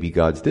example of maybe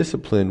God's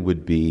discipline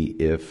would be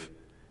if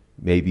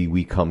maybe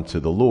we come to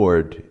the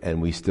Lord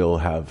and we still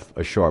have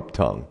a sharp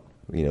tongue.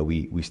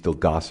 We still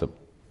gossip.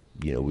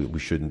 We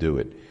shouldn't do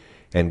it.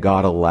 And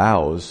God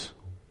allows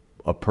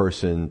a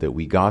person that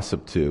we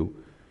gossip to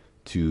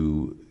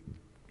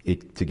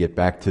get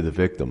back to the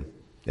victim.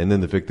 And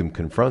then the victim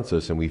confronts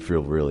us and we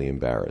feel really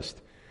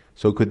embarrassed.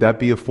 So could that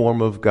be a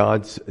form of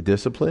God's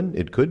discipline?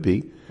 It could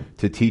be,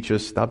 to teach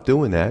us stop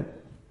doing that.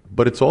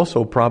 But it's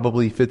also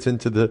probably fits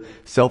into the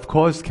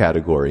self-caused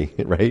category,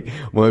 right?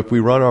 Well, if we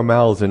run our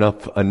mouths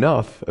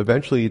enough,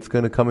 eventually it's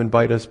going to come and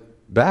bite us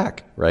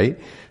back, right?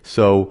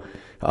 So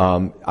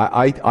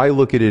I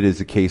look at it as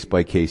a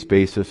case-by-case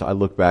basis. I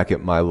look back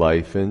at my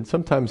life, and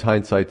sometimes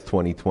hindsight's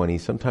 20/20.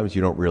 Sometimes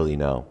you don't really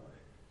know.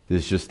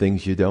 There's just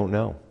things you don't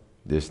know.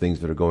 There's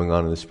things that are going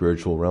on in the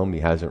spiritual realm he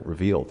hasn't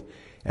revealed.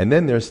 And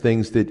then there's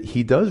things that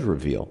he does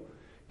reveal.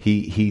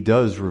 He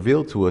does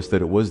reveal to us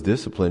that it was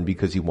discipline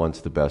because he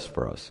wants the best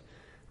for us,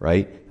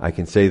 right? I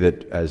can say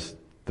that as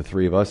the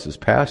 3 of us as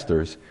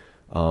pastors,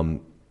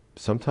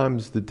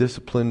 sometimes the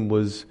discipline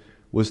was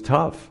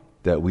tough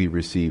that we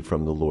received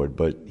from the Lord,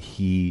 but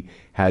he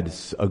had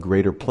a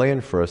greater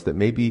plan for us that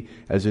maybe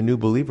as a new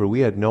believer we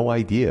had no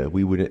idea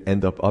we would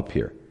end up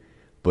here.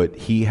 But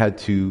he had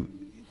to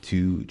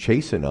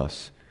chasten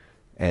us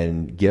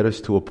and get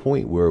us to a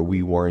point where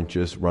we weren't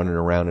just running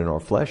around in our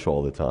flesh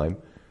all the time,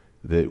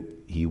 that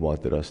he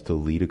wanted us to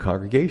lead a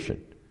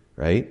congregation,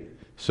 right?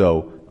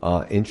 So,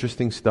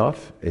 interesting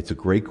stuff. It's a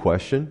great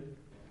question,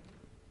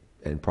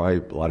 and probably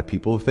a lot of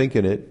people are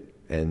thinking it,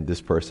 and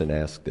this person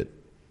asked it.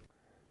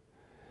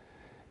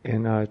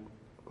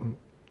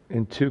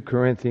 In 2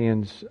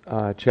 Corinthians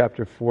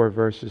chapter 4,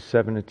 verses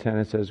 7 to 10,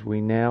 it says,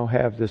 "We now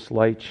have this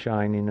light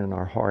shining in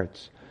our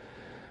hearts,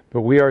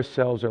 but we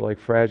ourselves are like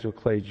fragile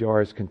clay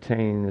jars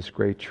containing this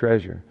great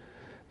treasure.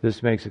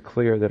 This makes it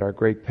clear that our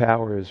great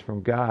power is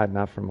from God,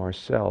 not from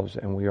ourselves,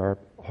 and we are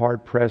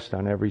hard pressed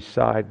on every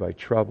side by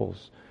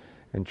troubles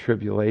and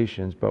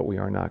tribulations, but we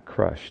are not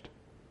crushed."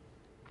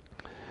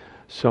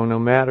 So no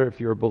matter if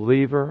you're a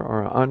believer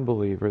or an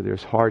unbeliever,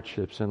 there's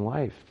hardships in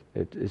life.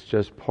 It's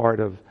just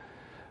part of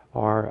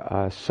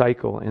our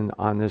cycle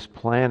on this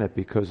planet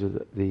because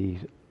of the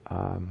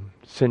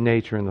sin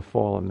nature and the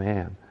fall of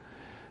man.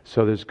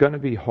 So there's going to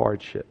be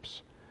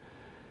hardships.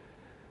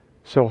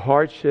 So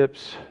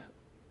hardships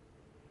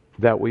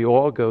that we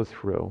all go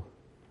through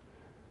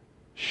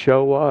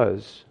show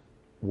us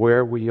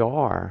where we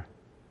are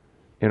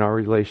in our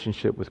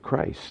relationship with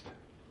Christ.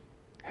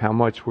 How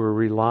much we're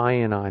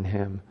relying on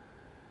him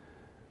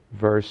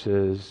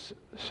versus,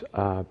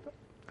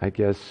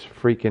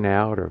 freaking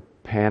out or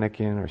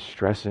panicking or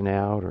stressing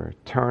out or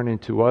turning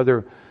to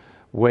other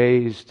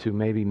ways to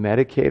maybe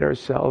medicate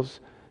ourselves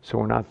so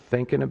we're not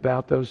thinking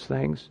about those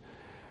things.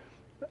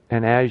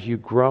 And as you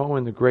grow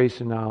in the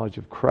grace and knowledge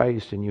of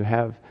Christ and you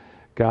have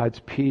God's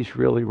peace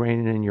really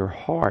reigning in your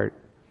heart,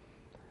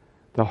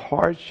 the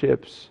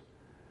hardships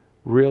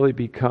really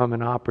become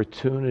an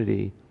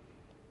opportunity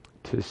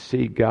to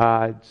see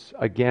God's,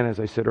 again, as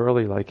I said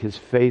earlier, like his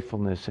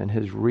faithfulness and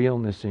his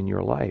realness in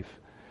your life.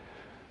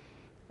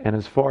 And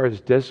as far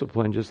as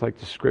discipline, just like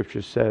the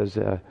scripture says,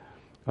 a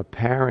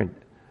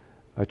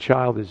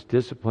child is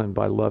disciplined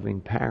by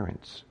loving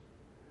parents.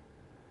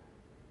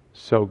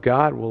 So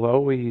God will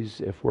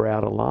always, if we're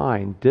out of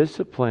line,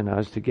 discipline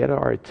us to get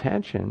our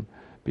attention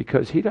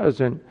because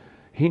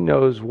he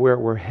knows where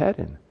we're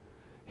heading.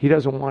 He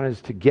doesn't want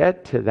us to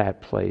get to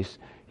that place.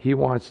 He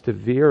wants to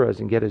veer us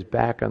and get us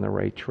back on the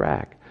right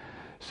track.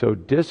 So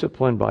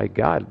discipline by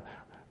God,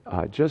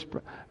 I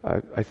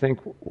think,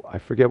 I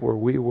forget where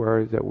we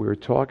were that we were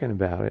talking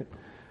about it.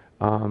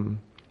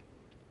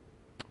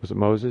 Was it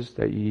Moses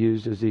that you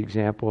used as the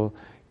example?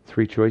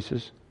 3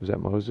 choices? Was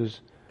that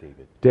Moses?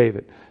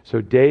 David.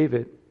 So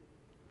David,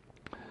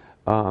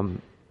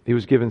 he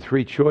was given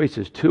 3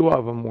 choices. 2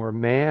 of them were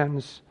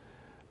man's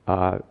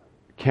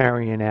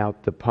carrying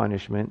out the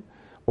punishment,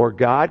 or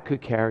God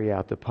could carry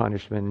out the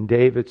punishment. And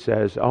David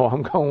says,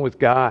 I'm going with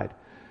God,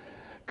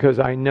 because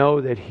I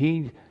know that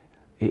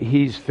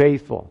He's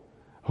faithful.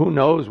 Who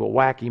knows what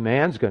wacky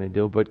man's going to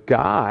do, but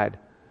God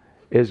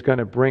is going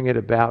to bring it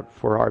about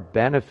for our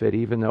benefit,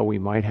 even though we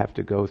might have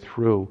to go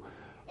through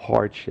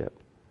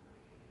hardship.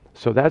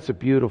 So that's a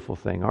beautiful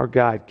thing. Our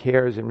God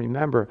cares, and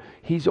remember,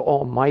 He's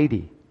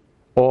almighty.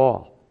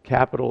 All,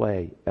 capital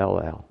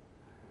A-L-L.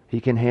 He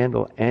can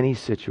handle any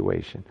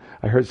situation.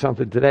 I heard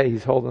something today,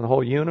 He's holding the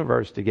whole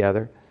universe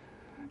together.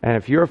 And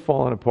if you're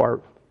falling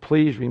apart,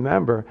 please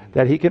remember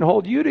that He can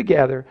hold you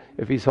together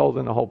if He's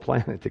holding the whole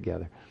planet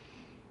together.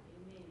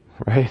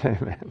 Right?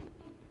 Amen.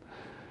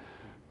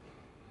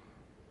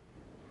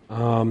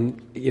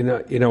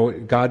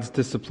 God's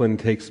discipline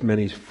takes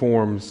many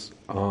forms,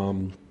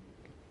 and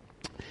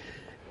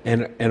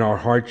our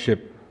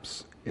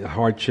hardships,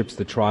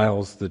 the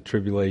trials, the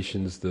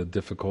tribulations, the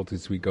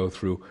difficulties we go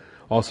through,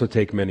 also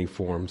take many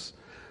forms.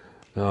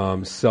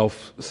 Some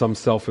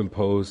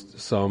self-imposed,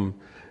 some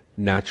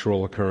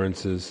natural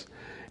occurrences,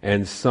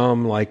 and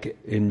some, like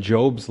in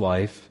Job's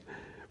life,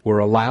 were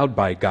allowed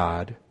by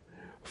God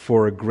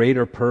for a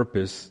greater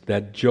purpose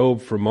that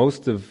Job, for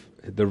most of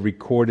the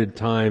recorded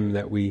time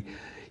that we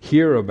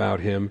hear about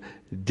him,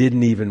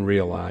 didn't even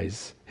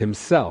realize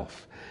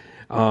himself.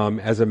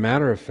 As a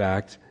matter of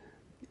fact,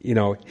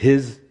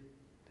 his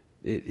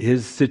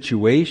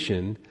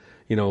situation,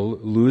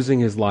 losing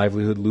his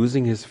livelihood,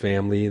 losing his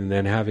family, and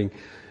then having,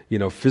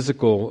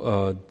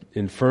 physical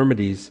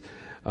infirmities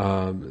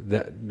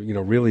that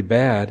really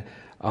bad.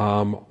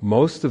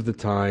 Most of the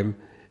time,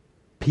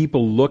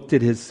 people looked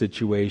at his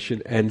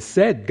situation and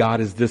said,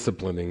 "God is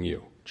disciplining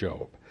you,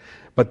 Job."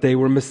 But they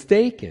were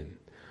mistaken.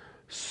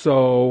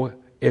 So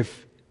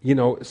if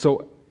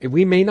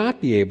we may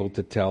not be able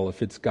to tell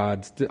if it's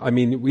God's.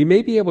 We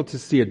may be able to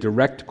see a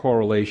direct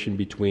correlation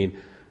between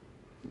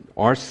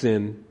our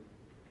sin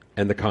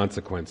and the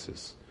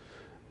consequences.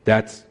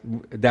 That's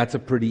a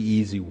pretty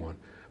easy one.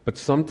 But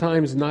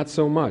sometimes not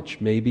so much.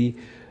 Maybe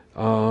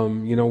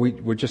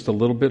we're just a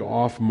little bit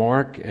off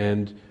mark,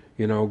 and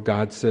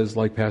God says,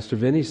 like Pastor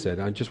Vinny said,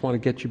 I just want to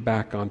get you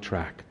back on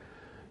track.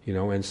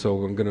 And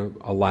so I'm going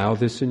to allow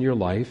this in your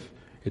life.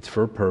 It's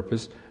for a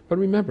purpose. But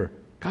remember,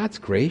 God's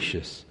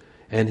gracious,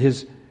 and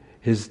his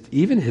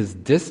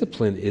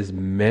discipline is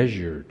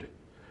measured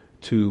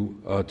to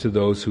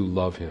those who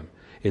love Him.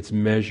 It's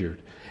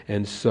measured,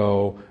 and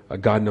so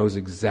God knows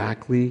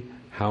exactly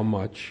how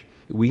much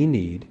we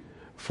need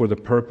for the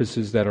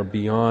purposes that are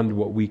beyond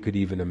what we could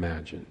even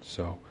imagine.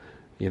 So,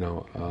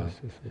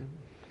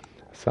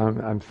 So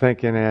I'm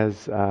thinking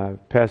as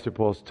Pastor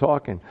Paul's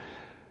talking.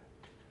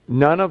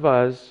 None of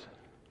us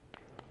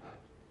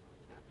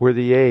were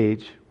the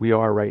age we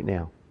are right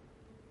now.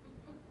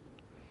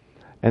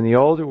 And the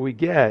older we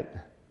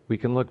get, we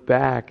can look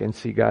back and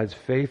see God's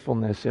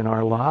faithfulness in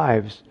our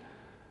lives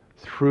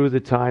through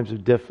the times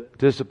of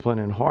discipline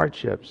and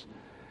hardships.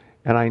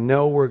 And I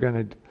know we're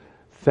going to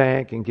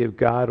thank and give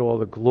God all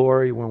the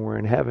glory when we're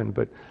in heaven.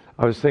 But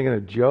I was thinking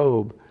of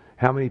Job.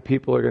 How many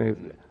people are going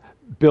to,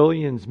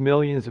 billions,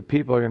 millions of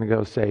people are going to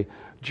go say,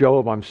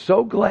 Job, I'm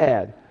so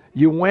glad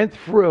you went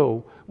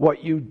through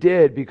what you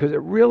did, because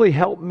it really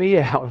helped me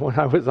out when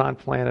I was on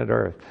planet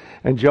Earth.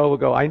 And Job will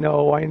go, I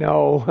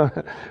know,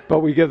 but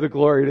we give the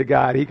glory to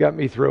God. He got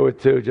me through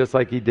it too, just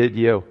like He did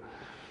you.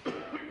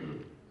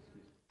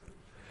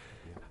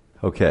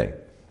 Okay,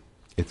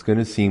 it's going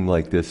to seem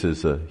like this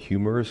is a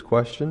humorous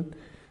question,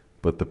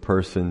 but the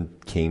person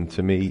came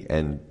to me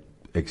and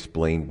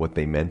explained what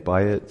they meant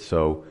by it,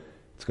 so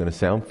it's going to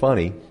sound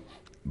funny,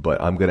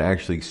 but I'm going to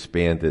actually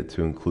expand it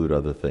to include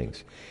other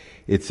things.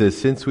 It says,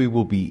 since we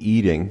will be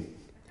eating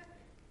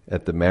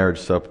at the marriage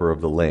supper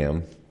of the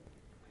Lamb,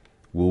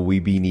 will we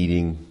be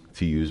needing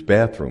to use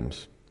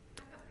bathrooms?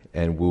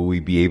 And will we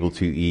be able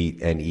to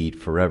eat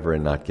forever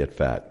and not get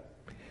fat?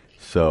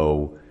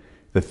 So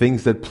the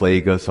things that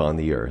plague us on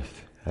the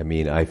earth.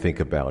 I think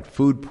about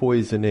food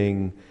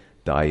poisoning,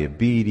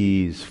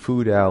 diabetes,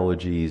 food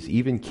allergies,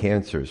 even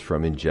cancers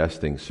from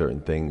ingesting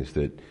certain things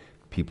that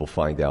people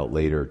find out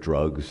later,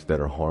 drugs that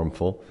are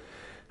harmful.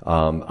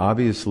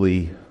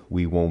 Obviously,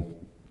 we won't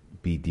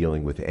be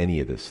dealing with any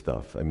of this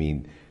stuff.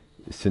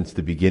 Since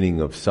the beginning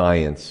of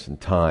science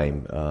and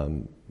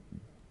time,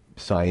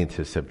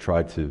 scientists have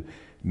tried to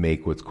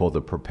make what's called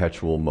a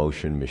perpetual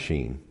motion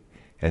machine.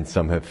 And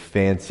some have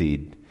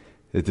fancied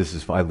that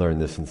I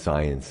learned this in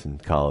science in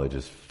college,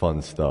 it's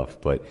fun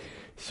stuff, but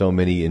so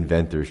many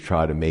inventors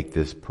try to make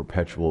this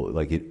perpetual,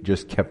 like it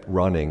just kept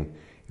running.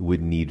 It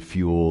wouldn't need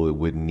fuel, it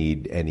wouldn't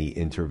need any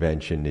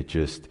intervention, it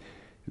just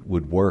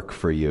would work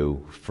for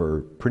you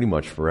for pretty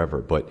much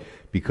forever. But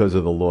because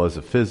of the laws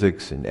of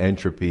physics and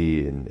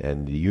entropy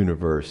and the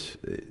universe,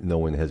 no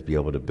one has been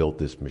able to build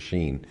this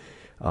machine.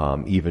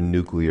 Even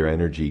nuclear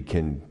energy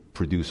can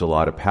produce a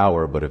lot of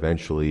power, but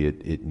eventually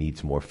it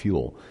needs more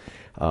fuel.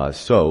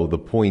 So the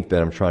point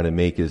that I'm trying to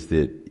make is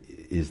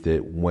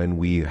that when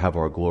we have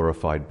our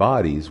glorified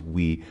bodies,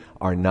 we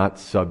are not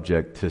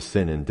subject to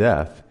sin and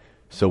death.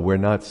 So we're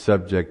not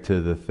subject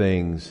to the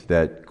things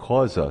that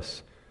cause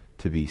us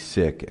to be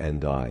sick and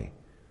die.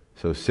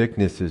 So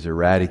sickness is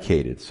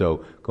eradicated.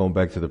 So going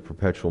back to the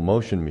perpetual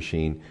motion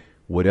machine,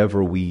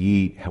 whatever we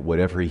eat,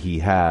 whatever he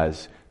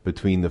has,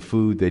 between the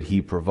food that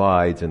he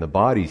provides and the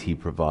bodies he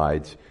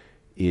provides,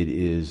 it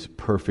is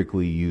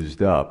perfectly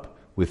used up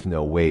with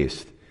no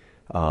waste.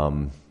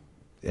 And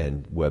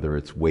whether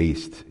it's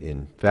waste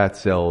in fat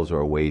cells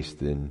or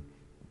waste in,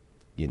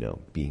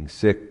 being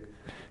sick,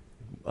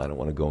 I don't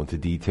want to go into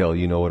detail.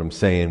 You know what I'm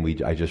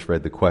saying? I just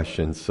read the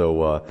question.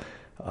 So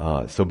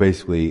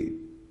basically,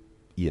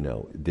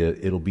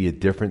 it'll be a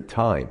different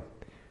time.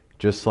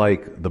 Just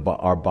like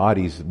our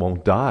bodies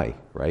won't die,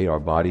 right? Our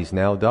bodies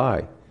now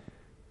die.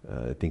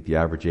 I think the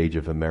average age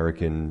of the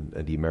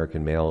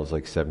American male is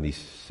like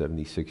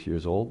 76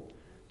 years old.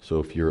 So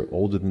if you're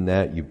older than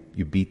that, you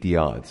beat the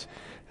odds.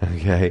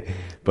 Okay?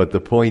 But the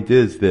point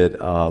is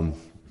that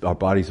our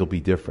bodies will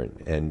be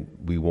different, and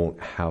we won't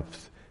have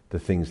the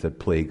things that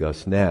plague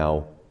us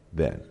now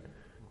then.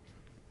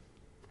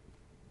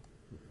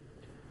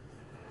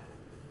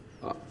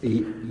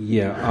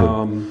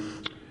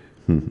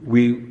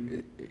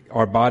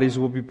 Our bodies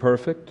will be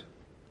perfect.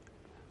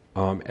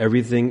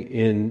 Everything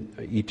in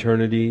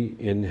eternity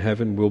in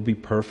heaven will be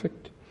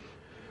perfect.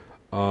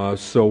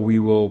 So we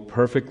will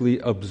perfectly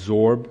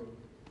absorb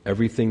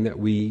everything that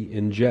we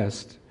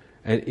ingest.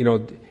 And,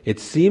 it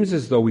seems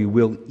as though we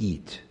will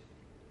eat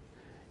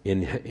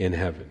in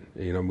heaven.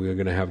 We're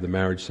going to have the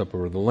marriage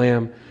supper of the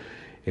Lamb.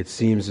 It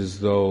seems as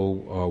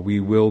though we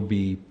will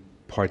be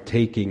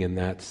partaking in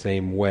that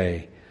same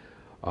way.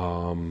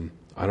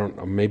 I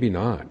don't. Maybe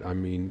not. I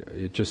mean,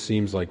 it just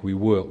seems like we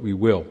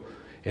will.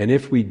 And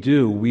if we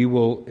do, we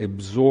will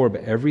absorb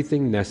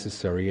everything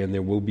necessary, and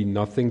there will be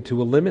nothing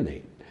to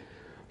eliminate.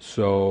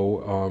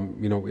 So,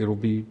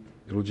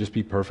 it'll just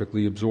be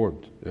perfectly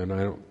absorbed, and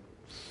I don't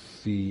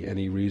see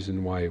any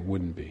reason why it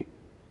wouldn't be.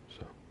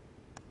 So,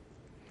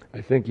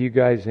 I think you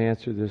guys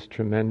answered this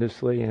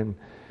tremendously, and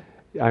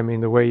I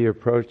mean, the way you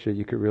approached it,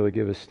 you could really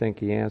give a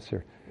stinky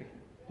answer.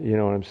 You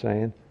know what I'm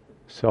saying?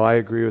 So I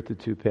agree with the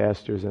two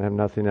pastors, and I have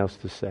nothing else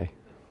to say.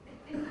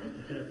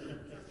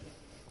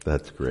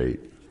 That's great.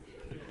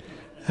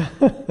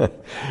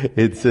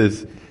 It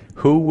says,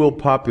 who will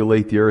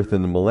populate the earth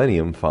in the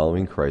millennium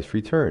following Christ's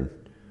return?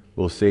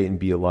 Will Satan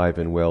be alive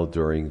and well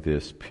during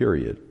this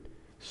period?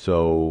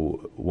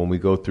 So when we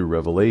go through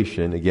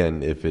Revelation,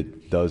 again, if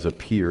it does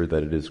appear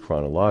that it is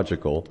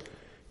chronological,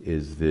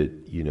 is that,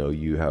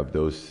 you have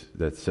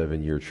that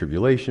 7-year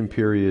tribulation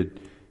period,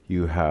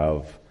 you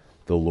have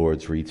the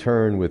Lord's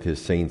return with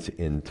his saints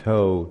in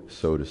tow,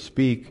 so to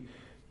speak.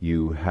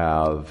 You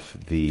have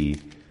the,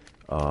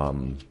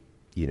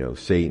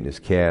 Satan is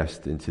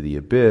cast into the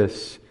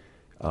abyss.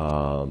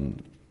 So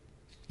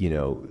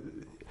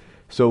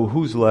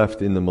who's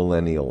left in the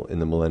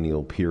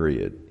millennial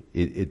period?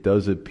 It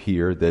does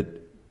appear that,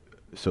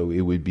 so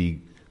it would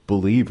be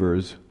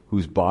believers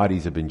whose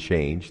bodies have been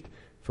changed.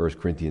 1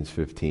 Corinthians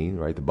 15,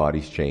 right? The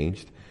body's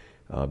changed.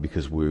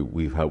 Because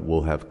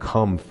we'll have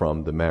come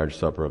from the marriage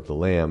supper of the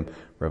Lamb,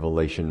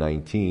 Revelation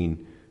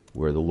 19,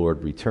 where the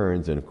Lord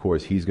returns, and of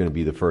course he's going to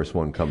be the first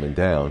one coming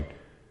down.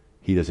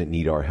 He doesn't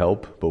need our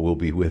help, but we'll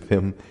be with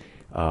him.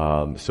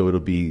 So it'll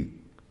be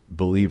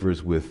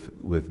believers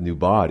with new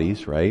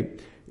bodies, right?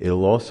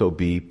 It'll also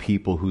be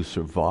people who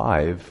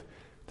survive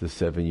the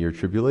 7-year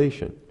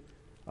tribulation.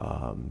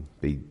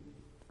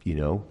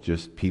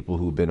 Just people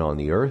who've been on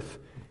the earth,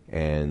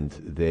 and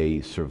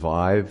they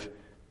survive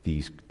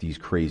these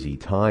crazy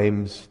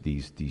times,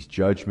 these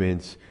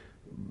judgments,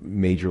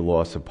 major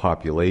loss of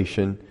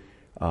population.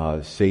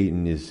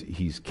 Satan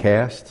he's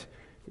cast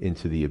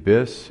into the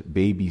abyss.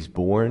 Babies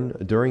born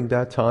during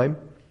that time,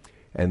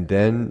 and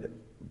then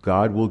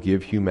God will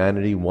give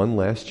humanity one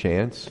last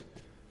chance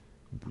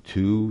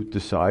to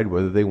decide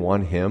whether they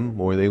want him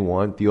or they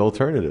want the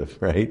alternative,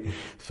 right?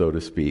 So to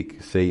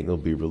speak. Satan will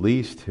be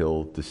released.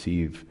 He'll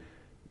deceive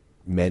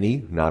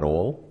many, not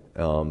all.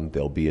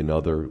 There'll be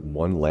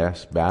one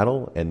last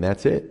battle, and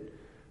that's it.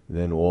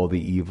 Then all the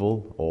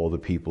evil, all the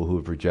people who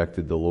have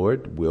rejected the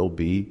Lord will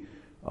be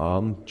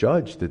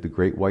judged at the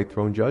great white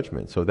throne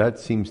judgment. So that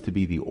seems to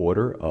be the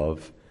order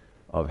of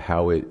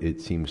how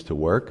it seems to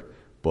work.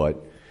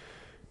 But,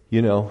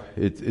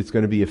 it's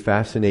going to be a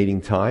fascinating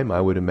time. I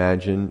would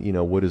imagine,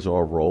 what is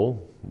our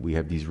role? We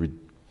have these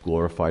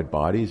glorified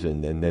bodies,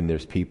 and then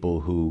there's people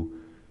who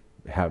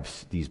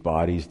have these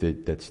bodies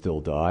that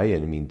still die.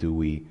 And I mean, do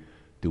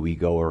we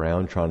go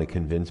around trying to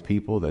convince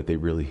people that they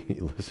really,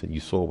 listen, you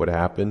saw what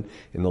happened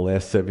in the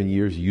last 7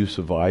 years, you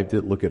survived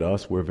it, look at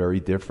us, we're very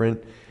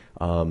different.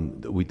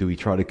 Do we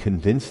try to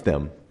convince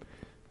them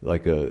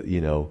like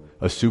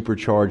a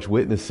supercharged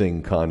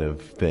witnessing kind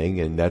of thing,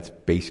 and that's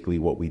basically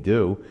what we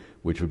do,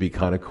 which would be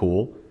kind of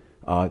cool,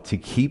 to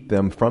keep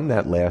them from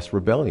that last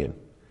rebellion.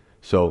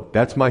 So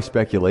that's my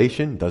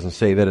speculation. It doesn't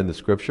say that in the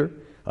Scripture.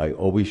 I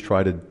always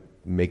try to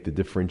make the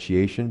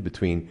differentiation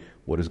between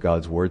what does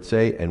God's Word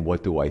say and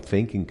what do I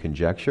think and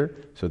conjecture.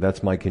 So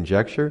that's my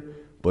conjecture,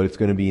 but it's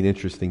going to be an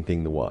interesting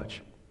thing to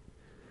watch.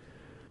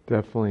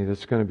 Definitely,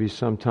 that's going to be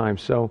some time.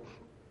 So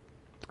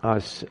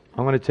I'm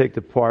going to take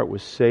the part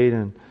with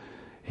Satan.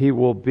 He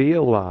will be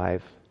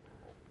alive,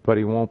 but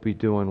he won't be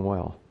doing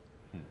well.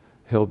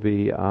 He'll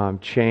be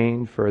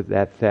chained for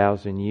that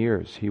 1,000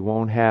 years. He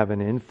won't have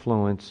an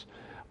influence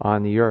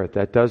on the earth.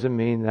 That doesn't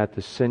mean that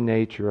the sin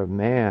nature of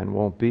man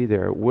won't be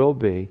there. It will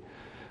be.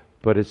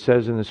 But it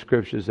says in the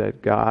Scriptures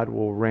that God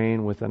will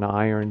reign with an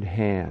iron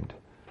hand,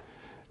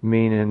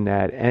 meaning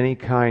that any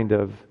kind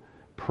of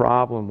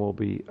problem will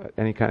be,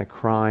 any kind of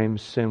crime,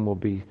 sin will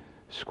be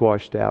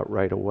squashed out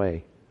right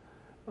away.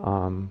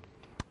 And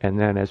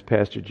then, as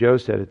Pastor Joe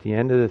said, at the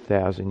end of the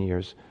 1,000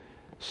 years,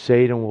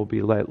 Satan will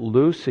be let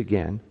loose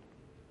again,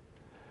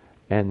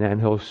 and then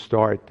he'll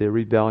start the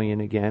rebellion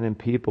again, and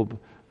people,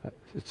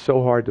 it's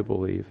so hard to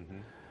believe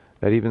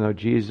that even though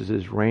Jesus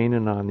is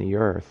reigning on the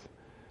earth,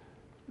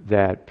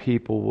 that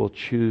people will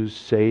choose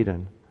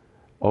Satan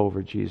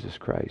over Jesus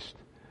Christ.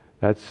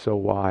 That's so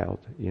wild,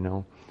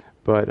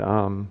 But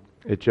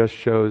it just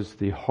shows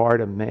the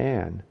heart of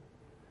man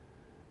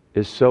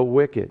is so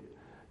wicked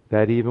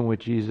that even with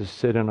Jesus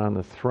sitting on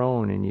the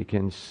throne and you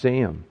can see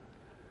him,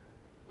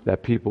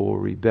 that people will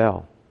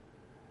rebel.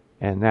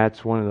 And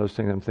that's one of those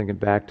things I'm thinking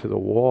back to the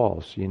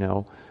walls,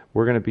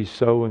 We're going to be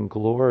so in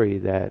glory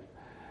that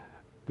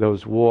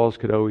those walls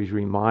could always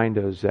remind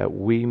us that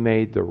we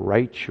made the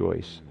right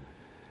choice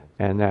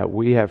and that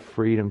we have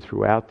freedom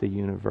throughout the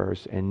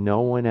universe, and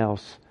no one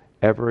else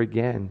ever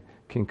again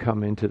can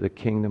come into the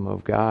kingdom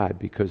of God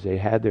because they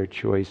had their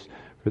choice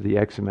for the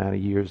X amount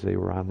of years they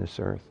were on this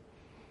earth.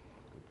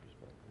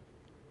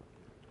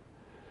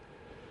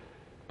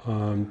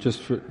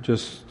 Just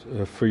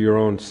for your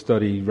own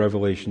study,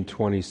 Revelation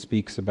 20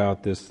 speaks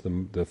about this, the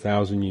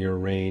 1,000-year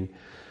reign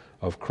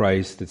of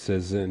Christ. It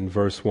says in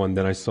verse 1,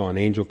 "Then I saw an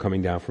angel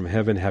coming down from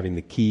heaven, having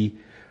the key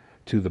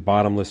to the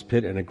bottomless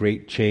pit and a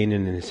great chain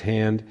in his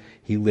hand.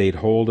 He laid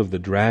hold of the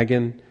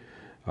dragon,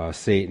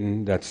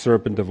 Satan, that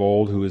serpent of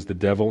old, who is the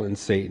devil and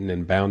Satan,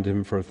 and bound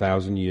him for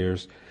 1,000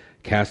 years,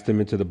 cast him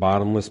into the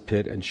bottomless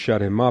pit, and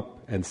shut him up,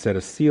 and set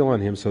a seal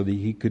on him so that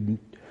he could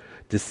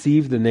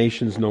deceive the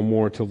nations no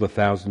more till the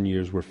 1,000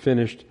 years were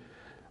finished.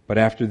 But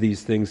after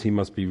these things he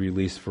must be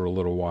released for a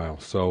little while."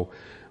 So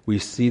we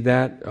see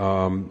that.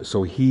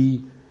 So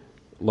he,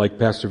 like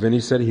Pastor Vinny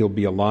said, he'll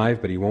be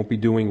alive, but he won't be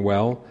doing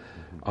well.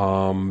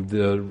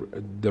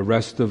 The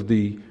rest of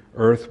the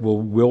earth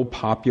will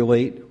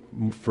populate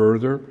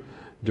further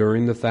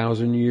during the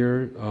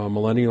 1,000-year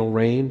millennial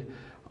reign,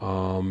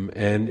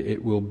 and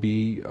it will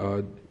be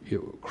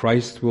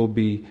Christ will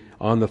be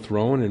on the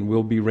throne, and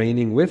we'll be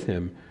reigning with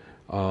him.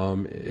 We'll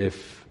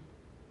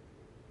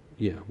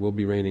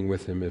be reigning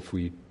with him if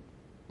we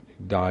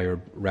die or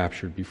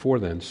raptured before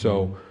then.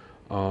 So,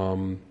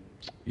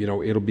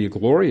 it'll be a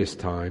glorious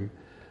time,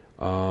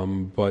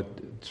 but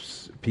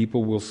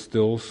people will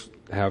still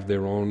have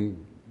their own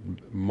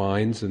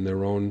minds and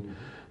their own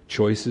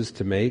choices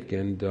to make,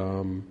 and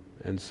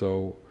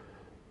so,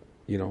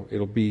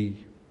 it'll be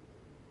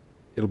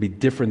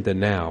different than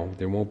now.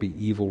 There won't be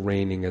evil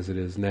reigning as it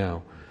is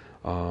now,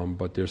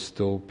 but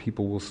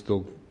people will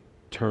still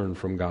turn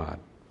from God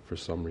for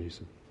some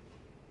reason.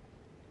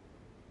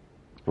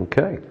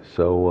 Okay,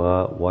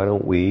 so why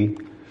don't we...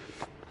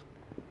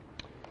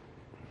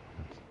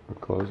 We're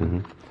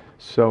closing.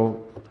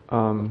 So,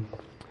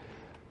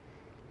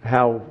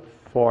 how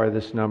far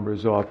this number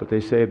is off, but they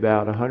say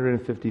about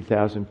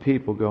 150,000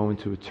 people go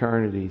into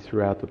eternity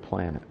throughout the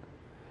planet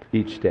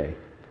each day.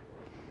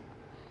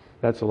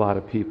 That's a lot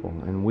of people,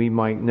 and we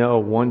might know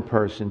one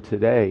person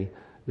today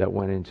that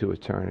went into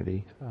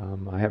eternity.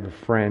 I have a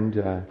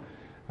friend,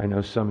 I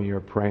know some of you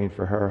are praying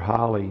for her,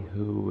 Holly,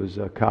 who was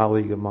a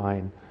colleague of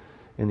mine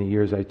in the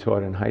years I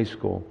taught in high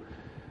school,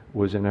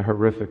 was in a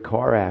horrific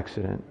car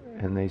accident,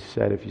 and they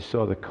said if you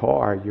saw the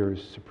car, you're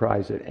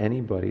surprised that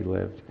anybody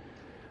lived.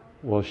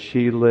 Well,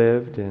 she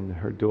lived, and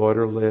her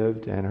daughter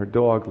lived, and her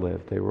dog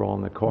lived. They were all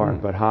in the car.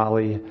 But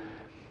Holly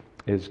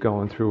is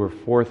going through her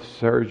 4th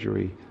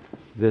surgery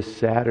this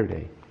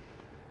Saturday.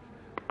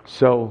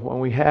 So when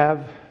we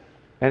have,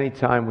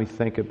 anytime we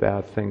think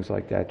about things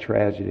like that,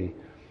 tragedy,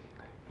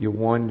 you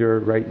wonder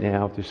right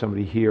now if there's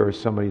somebody here or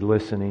somebody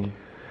listening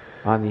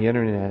on the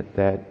internet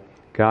that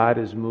God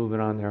is moving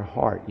on their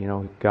heart.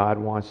 God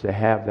wants to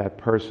have that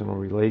personal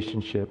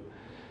relationship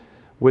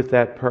with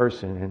that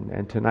person,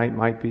 and tonight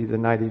might be the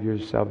night of your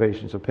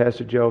salvation. So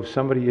Pastor Joe, if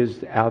somebody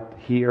is out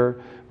here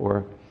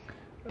or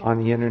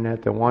on the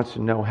internet that wants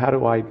to know, how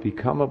do I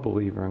become a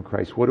believer in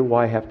Christ? What do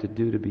I have to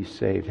do to be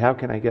saved? How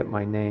can I get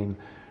my name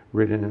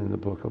written in the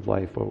book of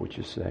life? What would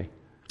you say?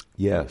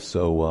 Yeah,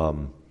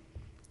 so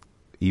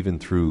even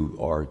through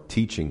our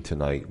teaching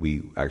tonight,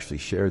 we actually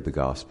shared the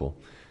gospel.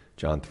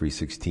 John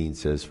 3:16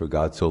 says, "For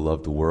God so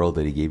loved the world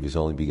that he gave his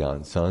only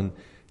begotten Son,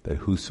 that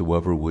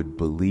whosoever would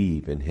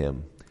believe in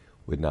him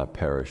would not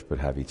perish but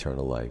have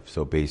eternal life."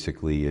 So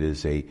basically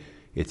it's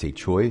a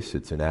choice,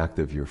 it's an act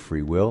of your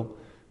free will.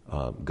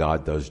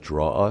 God does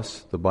draw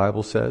us, the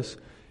Bible says,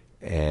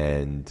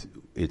 and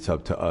it's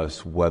up to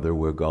us whether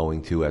we're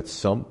going to, at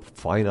some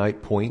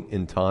finite point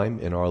in time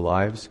in our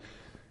lives,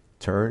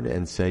 turn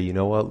and say, you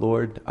know what,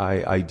 Lord,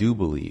 I do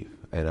believe,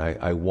 and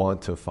I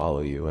want to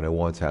follow you, and I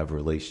want to have a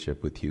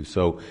relationship with you.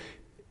 So,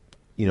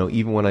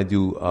 even when I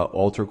do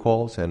altar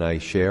calls and I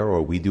share,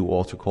 or we do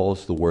altar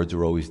calls, the words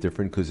are always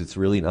different, because it's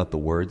really not the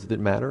words that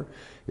matter.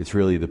 It's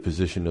really the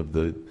position of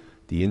the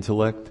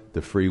intellect,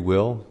 the free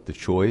will, the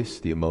choice,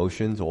 the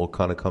emotions all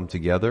kind of come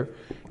together,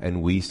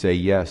 and we say,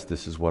 yes,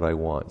 this is what I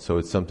want. So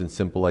it's something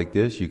simple like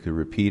this. You could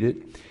repeat it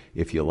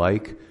if you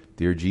like.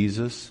 Dear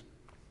Jesus,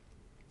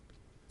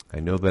 I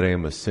know that I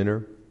am a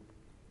sinner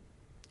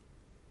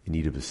in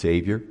need of a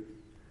Savior.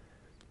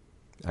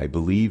 I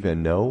believe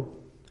and know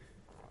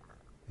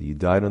that you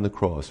died on the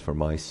cross for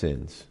my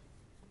sins.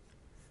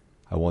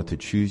 I want to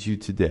choose you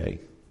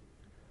today.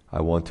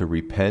 I want to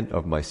repent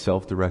of my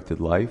self-directed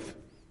life,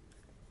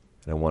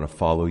 and I want to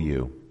follow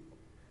you.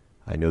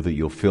 I know that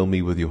you'll fill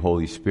me with your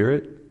Holy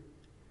Spirit,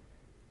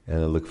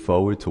 and I look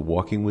forward to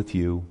walking with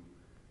you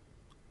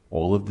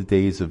all of the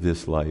days of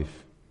this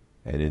life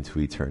and into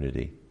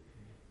eternity.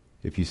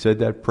 If you said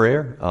that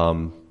prayer,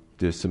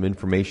 there's some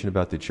information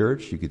about the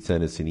church. You could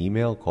send us an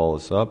email, call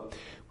us up.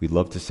 We'd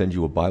love to send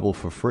you a Bible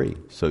for free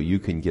so you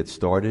can get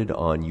started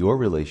on your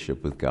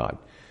relationship with God.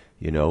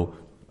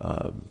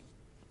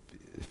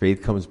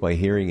 Faith comes by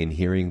hearing, and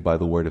hearing by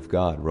the Word of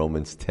God,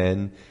 Romans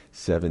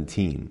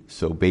 10:17.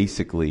 So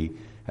basically,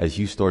 as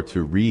you start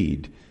to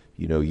read,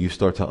 you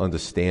start to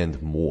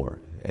understand more,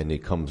 and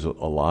it comes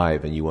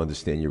alive, and you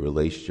understand your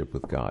relationship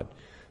with God.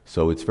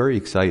 So it's very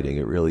exciting,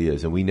 it really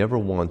is. And we never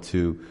want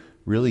to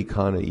really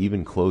kind of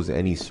even close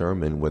any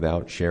sermon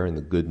without sharing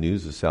the good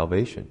news of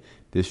salvation.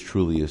 This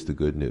truly is the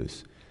good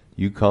news.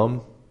 You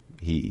come,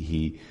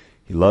 He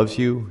loves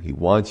you, He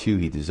wants you,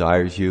 He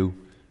desires you,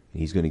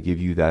 and He's going to give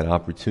you that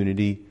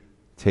opportunity.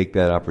 Take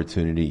that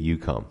opportunity, you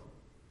come.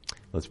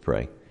 Let's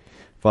pray.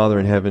 Father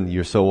in heaven,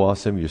 you're so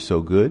awesome, you're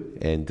so good,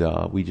 and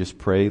we just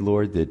pray,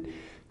 Lord, that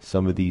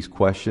some of these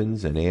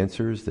questions and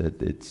answers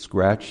that it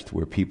scratched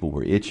where people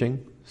were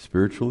itching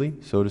spiritually,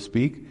 so to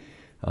speak.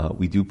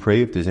 We do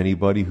pray if there's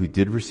anybody who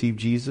did receive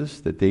Jesus,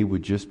 that they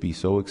would just be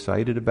so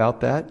excited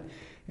about that,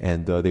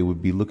 and they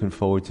would be looking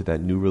forward to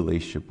that new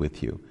relationship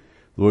with you.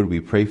 Lord, we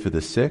pray for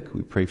the sick.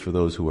 We pray for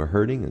those who are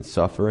hurting and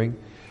suffering.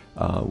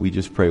 We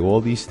just pray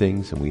all these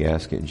things, and we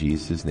ask it in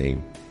Jesus'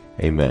 name.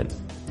 Amen.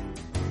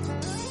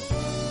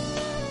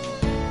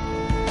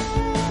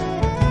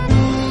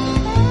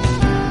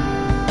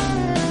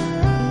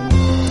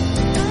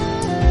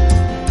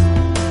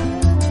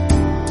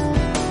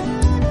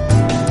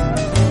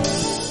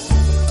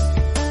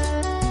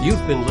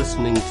 You've been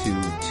listening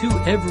to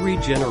Every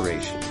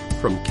Generation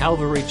from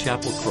Calvary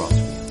Chapel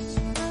Crossfields.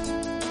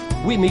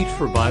 We meet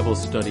for Bible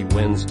study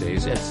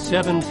Wednesdays at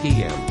 7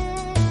 p.m.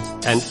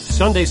 and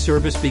Sunday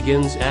service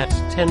begins at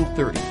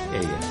 10:30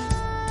 a.m.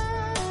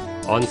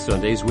 On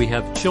Sundays, we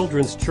have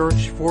children's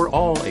church for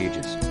all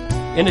ages,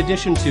 in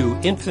addition to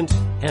infant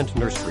and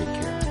nursery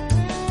care.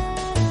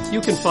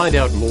 You can find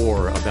out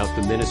more about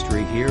the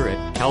ministry here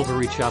at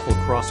Calvary Chapel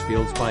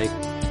Crossfields by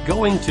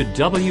going to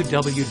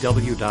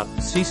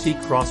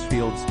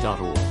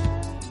www.cccrossfields.org,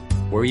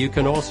 where you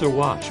can also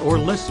watch or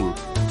listen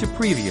to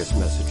previous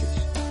messages.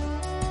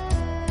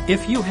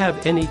 If you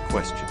have any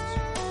questions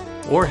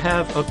or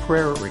have a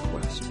prayer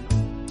request,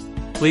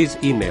 please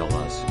email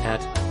us at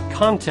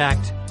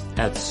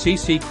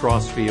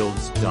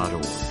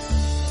contact@cccrossfields.org.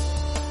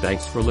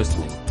 Thanks for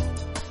listening,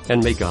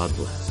 and may God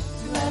bless.